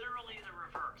 Literally the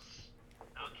reverse.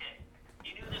 Okay.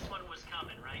 You knew this one was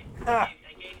coming, right? I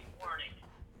gave you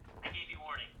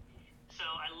warning. So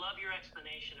I love your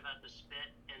explanation about the spit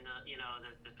and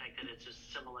the fact that it's a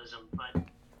symbolism. But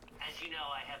as you know,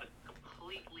 I have a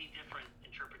completely different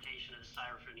interpretation of the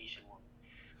Syrophoenician woman.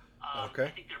 Okay.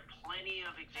 I think there are plenty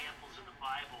of examples in the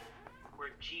Bible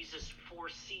where Jesus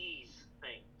foresees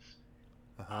things.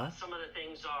 Some of the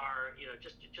things are,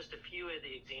 just a few of the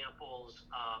examples.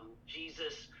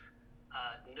 Jesus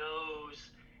knows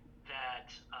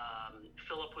that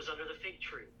Philip was under the fig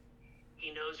tree. He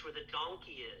knows where the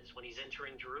donkey is when he's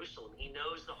entering Jerusalem. He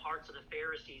knows the hearts of the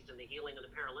Pharisees and the healing of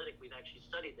the paralytic. We've actually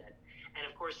studied that. And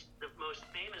of course, the most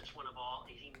famous one of all,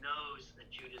 he knows that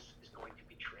Judas is going to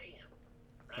betray him.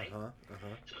 right? Uh-huh.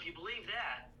 So if you believe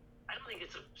that, I don't think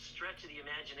it's a stretch of the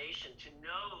imagination to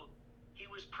know he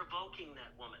was provoking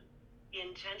that woman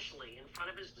intentionally in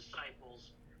front of his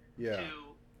disciples Yeah.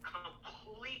 to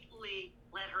completely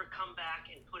let her come back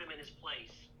and put him in his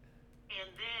place.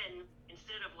 And then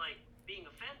instead of like being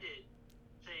offended,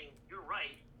 saying, "You're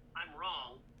right, I'm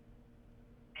wrong,"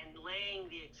 and laying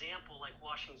the example like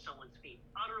washing someone's feet,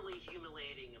 utterly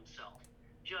humiliating himself.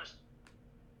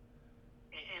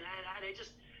 And I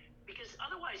just, because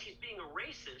otherwise he's being a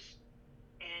racist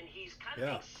and he's kind of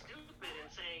being stupid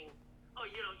and saying, "Oh,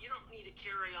 you don't need to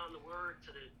carry on the word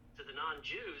to the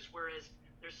non-Jews," whereas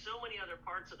there's so many other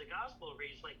parts of the gospel where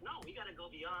he's like, "No, we got to go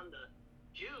beyond the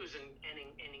Jews and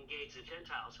engage the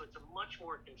Gentiles." So it's a much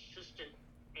more consistent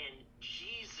and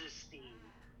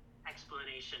Jesus-themed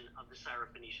explanation of the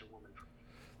Syrophoenician woman.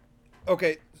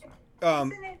 Okay.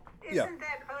 Isn't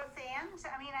that both ends?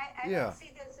 I mean, I don't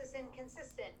see this as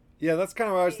inconsistent. Yeah, that's kind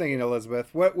of what I was thinking,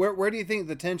 Elizabeth. Where do you think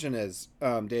the tension is,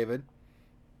 David?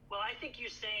 Well, I think you're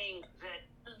saying that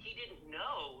he didn't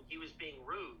know he was being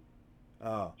rude.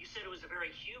 Oh. You said it was a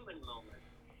very human moment.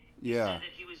 Yeah. You said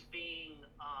that he was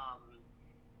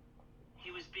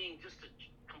being just a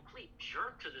complete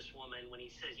jerk to this woman when he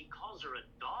says he calls her a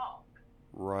dog.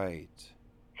 Right.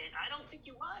 And I don't think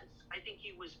he was. I think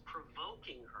he was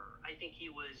provoking her. I think he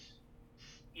was,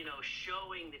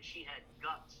 showing that she had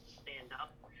guts to stand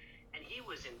up. And he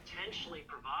was intentionally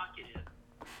provocative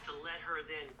to let her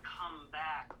then come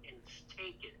back and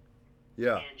take it.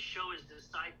 Yeah. And show his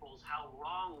disciples how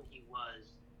wrong he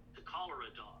was to call her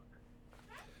a dog.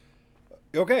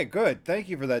 Okay, good. Thank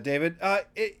you for that, David.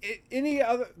 Any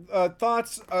other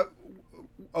thoughts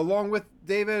along with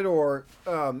David or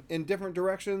in different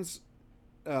directions?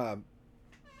 I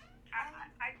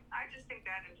just think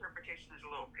that interpretation is a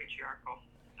little patriarchal.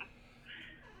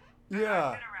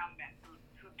 Yeah. I've been around men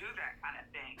who do that kind of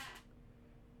thing,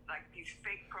 like these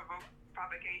fake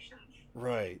provocations.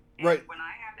 Right. And right. When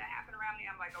I have that happen around me,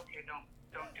 I'm like, okay, don't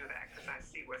do that, because I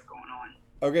see what's going on.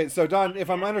 Okay, so Don, if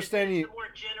I'm understanding you, it's a more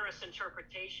generous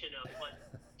interpretation of what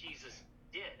Jesus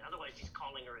did. Otherwise, he's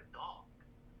calling her a dog,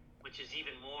 which is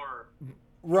even more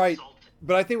right. insulting.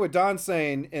 But I think what Don's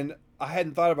saying, and I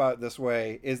hadn't thought about it this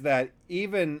way, is that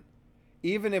even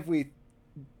if we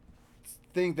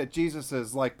think that Jesus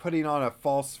is like putting on a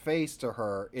false face to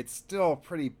her, it's still a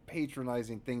pretty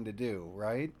patronizing thing to do,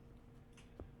 right?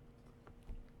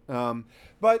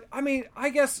 But I mean, I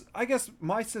guess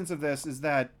my sense of this is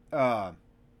that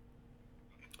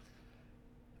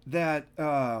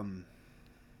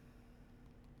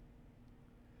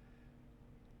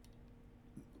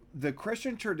the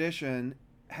Christian tradition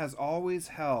has always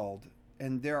held,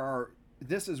 and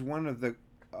this is one of the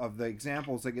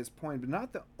examples that gets pointed, but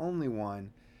not the only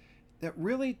one, that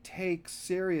really takes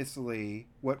seriously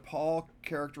what Paul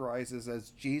characterizes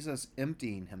as Jesus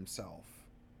emptying himself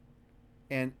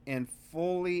and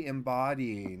fully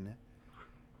embodying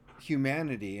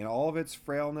humanity and all of its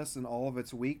frailness and all of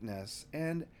its weakness.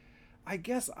 And I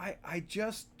guess I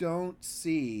just don't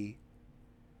see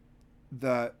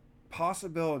the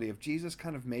possibility of Jesus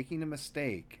kind of making a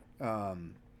mistake.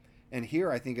 And here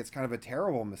I think it's kind of a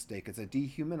terrible mistake. It's a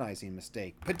dehumanizing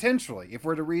mistake, potentially, if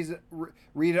we're to read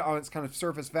it on its kind of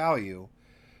surface value.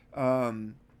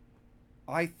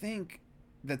 I think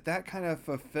that kind of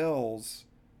fulfills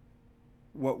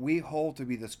what we hold to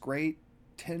be this great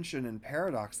tension and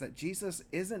paradox, that Jesus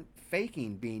isn't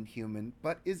faking being human,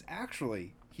 but is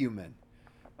actually human.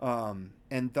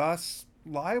 And thus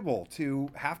liable to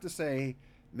have to say,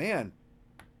 man,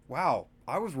 wow,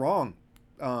 I was wrong.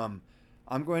 I'm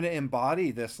going to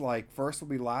embody this, like, first will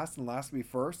be last and last will be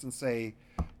first, and say,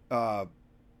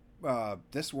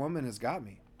 this woman has got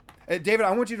me. David,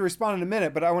 I want you to respond in a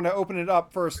minute, but I want to open it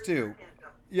up first, too.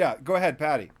 Yeah, go ahead,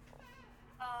 Patty.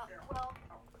 Well,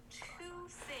 two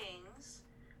things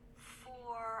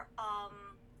for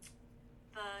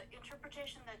the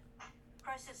interpretation that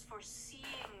Christ is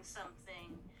foreseeing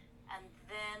something and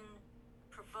then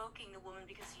provoking the woman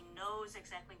because he knows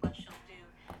exactly what she'll do.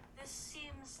 This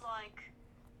seems like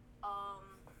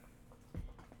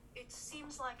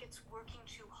it's working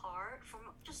too hard for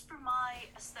my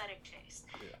aesthetic taste.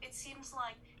 Yeah. It seems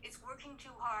like it's working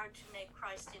too hard to make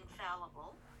Christ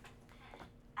infallible.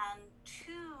 And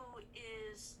two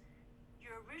is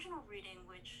your original reading,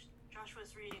 which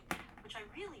Joshua's reading, which I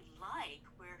really like,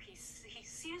 where he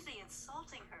seems to be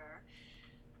insulting her.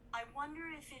 I wonder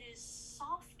if it is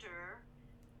softer,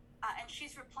 and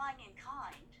she's replying in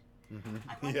kind. Mm-hmm.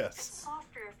 I wonder if it's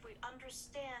softer if we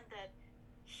understand that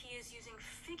he is using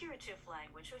figurative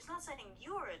language. So he's not saying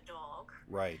you're a dog,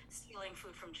 right, stealing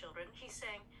food from children. He's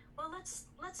saying, well, let's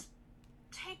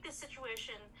take this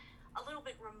situation a little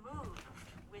bit removed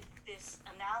with this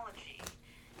analogy.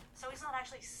 So he's not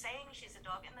actually saying she's a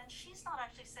dog, and then she's not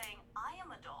actually saying, I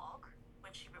am a dog.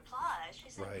 When she replies,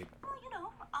 she said, Right.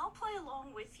 well, I'll play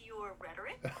along with your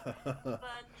rhetoric,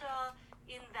 but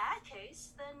in that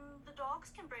case, then the dogs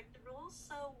can break the rules,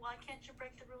 so why can't you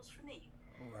break the rules for me?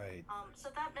 Right. So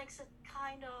that makes it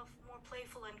kind of more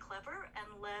playful and clever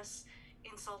and less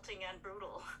insulting and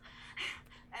brutal.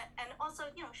 and also,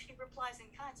 she replies in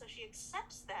kind, so she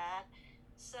accepts that.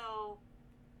 So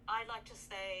I like to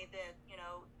say that,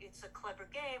 it's a clever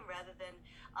game rather than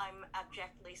I'm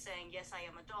abjectly saying, yes, I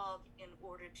am a dog in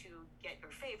order to get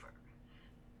your favor.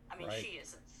 I mean, Right. she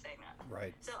isn't saying that.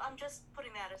 Right. So I'm just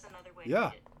putting that as another way Yeah. to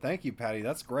read it. Thank you, Patty.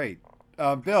 That's great.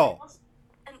 Bill.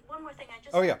 And one more thing, I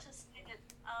just Oh, want yeah. to say that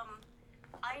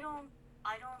I don't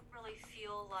really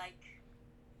feel like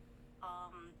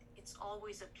it's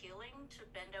always appealing to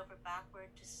bend over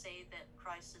backward to say that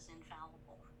Christ is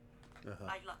infallible. Uh-huh.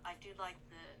 I do like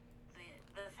the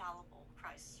fallible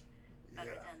Christ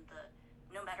better Yeah. than the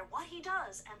no matter what he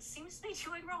does and seems to be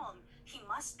doing wrong, he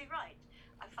must be right.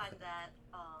 I find that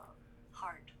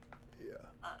hard. Yeah.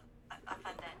 I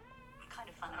find that kind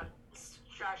of funny.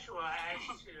 Joshua, as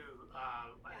to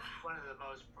one of the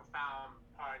most profound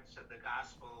parts of the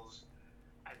Gospels,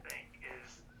 I think,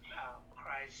 is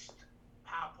Christ's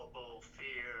palpable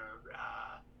fear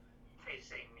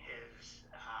facing his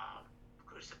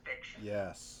crucifixion.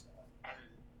 Yes. And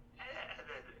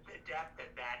the depth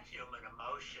of that human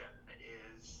emotion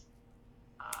is,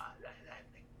 I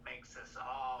think, makes us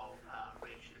all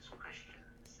rich as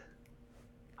Christians. And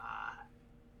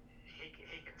he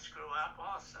can screw up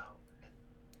also.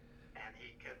 And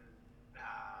he can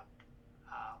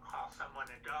call someone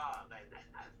a dog.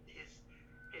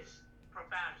 His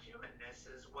profound humanness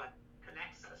is what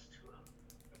connects us to him.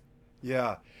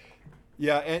 Yeah.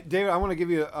 Yeah. And David, I want to give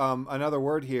you another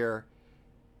word here.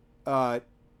 I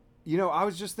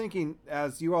was just thinking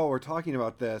as you all were talking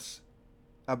about this,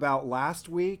 about last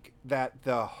week, that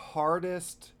the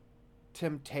hardest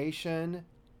temptation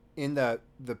in the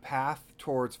path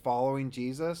towards following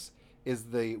Jesus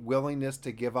is the willingness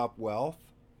to give up wealth,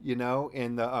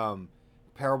 in the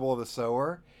parable of the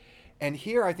sower. And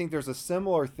here I think there's a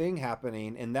similar thing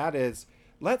happening, and that is,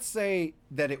 let's say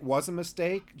that it was a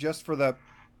mistake, just for the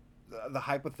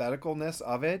hypotheticalness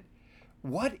of it.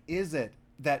 What is it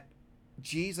that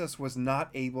Jesus was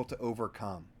not able to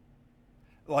overcome?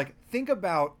 Like, think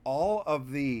about all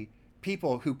of the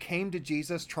people who came to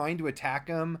Jesus trying to attack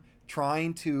him,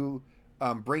 trying to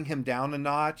bring him down a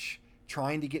notch,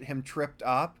 trying to get him tripped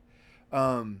up.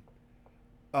 In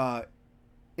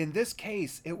this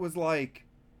case, it was like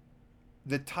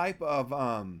the type of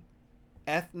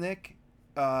ethnic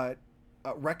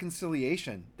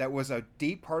reconciliation that was a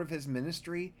deep part of his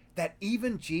ministry that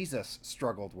even Jesus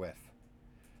struggled with.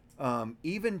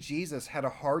 Even Jesus had a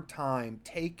hard time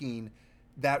taking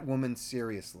that woman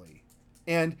seriously.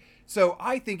 And so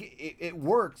I think it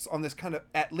works on this kind of,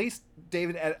 at least,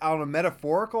 David, on a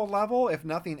metaphorical level, if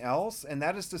nothing else. And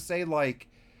that is to say, like,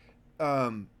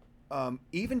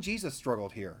 even Jesus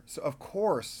struggled here. So, of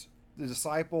course, the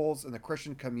disciples and the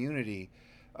Christian community,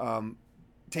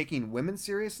 taking women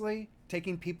seriously,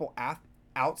 taking people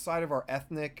outside of our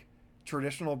ethnic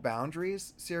traditional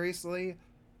boundaries seriously,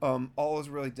 all is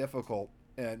really difficult.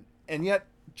 And yet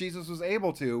Jesus was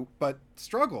able to, but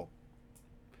struggled.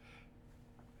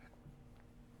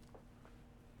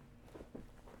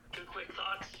 Two quick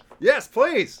thoughts. Yes,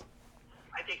 please.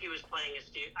 I think he was playing a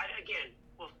Steve.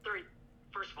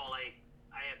 First of all, I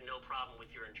have no problem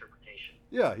with your interpretation.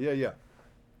 Yeah. And that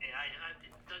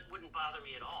wouldn't bother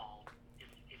me at all.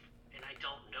 And I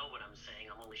don't know what I'm saying.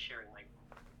 I'm only sharing my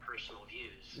personal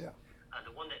views. Yeah.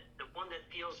 The one that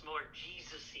feels more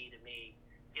Jesus-y to me,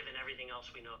 given everything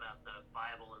else we know about the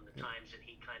Bible and the times that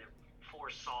he kind of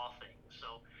foresaw things.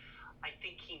 So I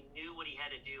think he knew what he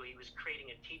had to do. He was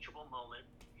creating a teachable moment.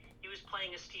 He was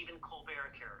playing a Stephen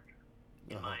Colbert character,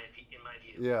 in my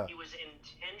view. Yeah. He was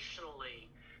intentionally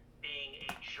being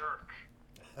a jerk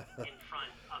in front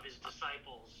of his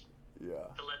disciples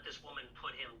to let this woman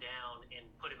put him down and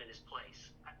put him in his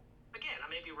place. Again, I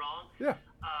may be wrong. Yeah.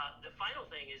 The final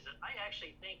thing is that I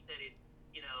actually think that if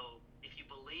you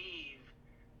believe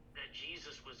that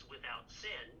Jesus was without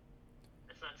sin,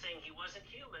 that's not saying he wasn't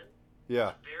human.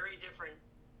 Yeah. It's a very different,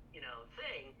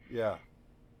 thing. Yeah.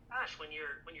 Gosh, when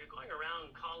you're going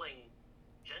around calling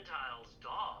Gentiles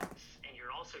dogs, and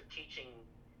you're also teaching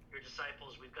your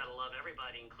disciples we've got to love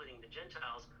everybody, including the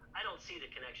Gentiles, I don't see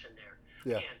the connection there.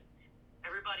 Yeah. Again,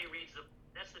 everybody reads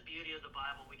that's the beauty of the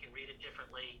Bible. We can read it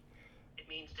differently. it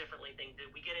means differently things.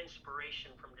 That we get inspiration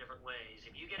from different ways.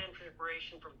 If you get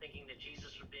inspiration from thinking that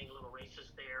Jesus was being a little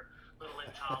racist there, a little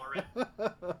intolerant,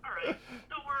 all right,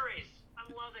 no worries. I'm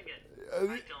loving it.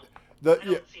 I don't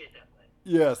see it that way.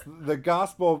 Yes, the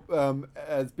gospel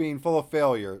as being full of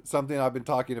failure, something I've been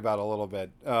talking about a little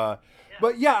bit.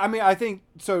 But yeah, I mean, I think,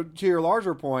 so to your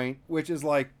larger point, which is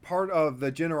like part of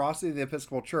the generosity of the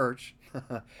Episcopal Church,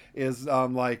 is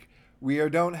like, we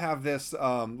don't have this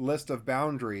list of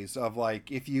boundaries of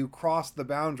like, if you cross the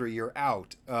boundary, you're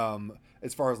out,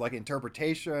 as far as like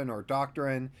interpretation or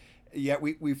doctrine. Yet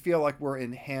we feel like we're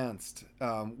enhanced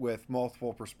with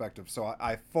multiple perspectives. So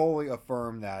I fully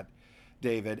affirm that,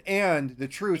 David. And the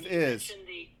truth is,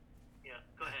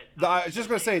 go ahead. I was just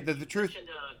going to say that the truth.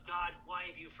 God, why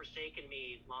have you forsaken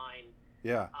me? Line.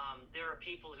 Yeah. There are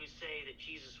people who say that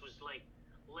Jesus was like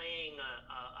laying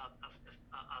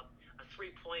a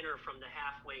three-pointer from the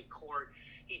halfway court.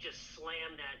 He just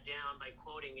slammed that down by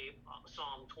quoting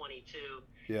Psalm 22.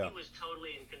 Yeah. He was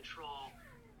totally in control.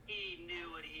 He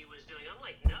knew what he was doing. I'm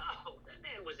like, no, that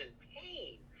man was in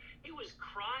pain. He was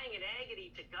crying in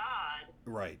agony to God,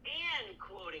 right, and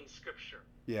quoting scripture.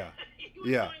 Yeah. He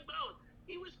was doing both.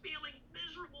 He was feeling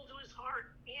miserable to his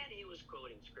heart, and he was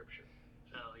quoting scripture.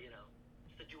 So,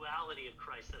 it's the duality of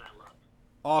Christ that I love.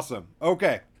 Awesome.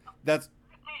 Okay. That's.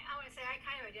 I would say I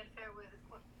kind of identify with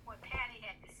what Patty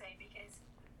had to say, because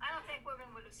I don't think women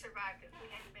would have survived if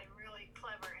we hadn't been really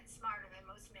clever and smarter than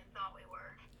most men thought we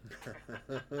were.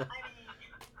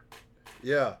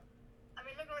 Yeah. I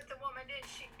mean, look at what the woman did.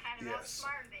 She kind of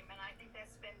outsmarted him, and I think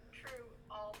that's been true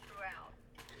all throughout.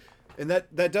 And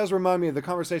that does remind me of the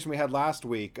conversation we had last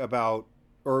week about,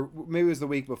 or maybe it was the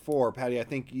week before, Patty, I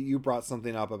think you brought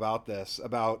something up about this,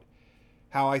 about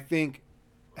how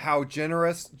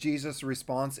generous Jesus'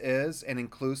 response is and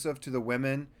inclusive to the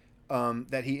women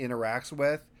that he interacts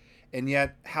with, and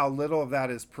yet how little of that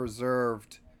is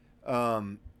preserved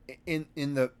in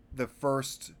the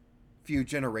first few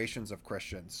generations of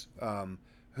Christians,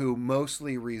 who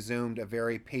mostly resumed a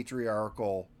very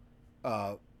patriarchal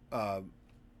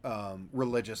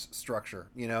religious structure,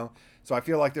 So I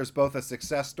feel like there's both a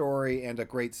success story and a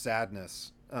great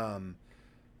sadness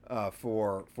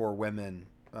for women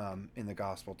in the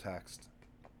gospel text.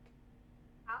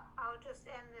 I'll just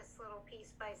end this little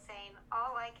piece by saying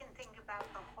all I can think about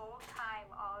the whole time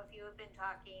all of you have been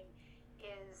talking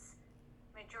is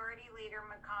Majority Leader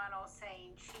McConnell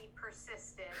saying she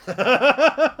persisted.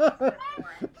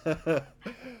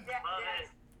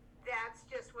 That's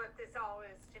just what this all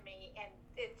is to me. And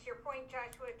it's your point,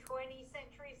 Joshua, 20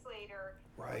 centuries later,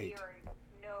 right, we are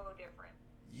no different.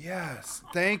 Yes.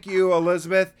 Thank you,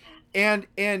 Elizabeth. And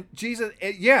Jesus,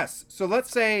 yes. So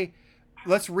let's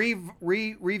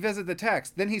revisit the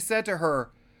text. Then he said to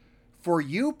her, for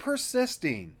you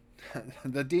persisting,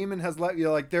 the demon has let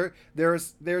you, like,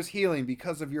 there's healing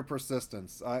because of your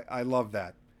persistence. I love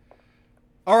that.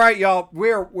 All right, y'all,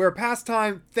 we're past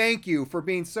time. Thank you for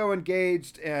being so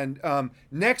engaged. And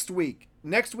next week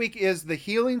is the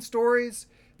healing stories.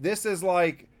 This is,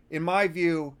 like, in my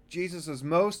view, Jesus's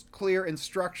most clear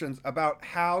instructions about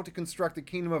how to construct the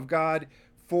kingdom of God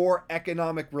for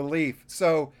economic relief.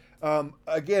 So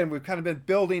again, we've kind of been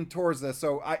building towards this.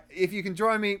 So if you can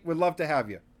join me, we'd love to have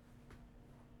you.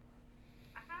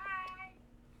 Bye.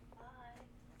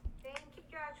 Thank you,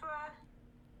 Joshua.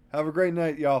 Have a great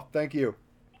night, y'all. Thank you.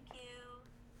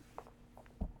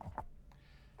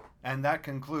 And that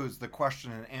concludes the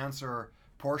question and answer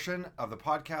portion of the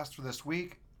podcast for this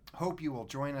week. Hope you will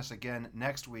join us again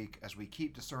next week as we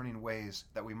keep discerning ways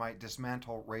that we might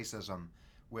dismantle racism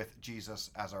with Jesus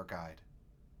as our guide.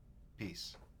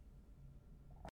 Peace.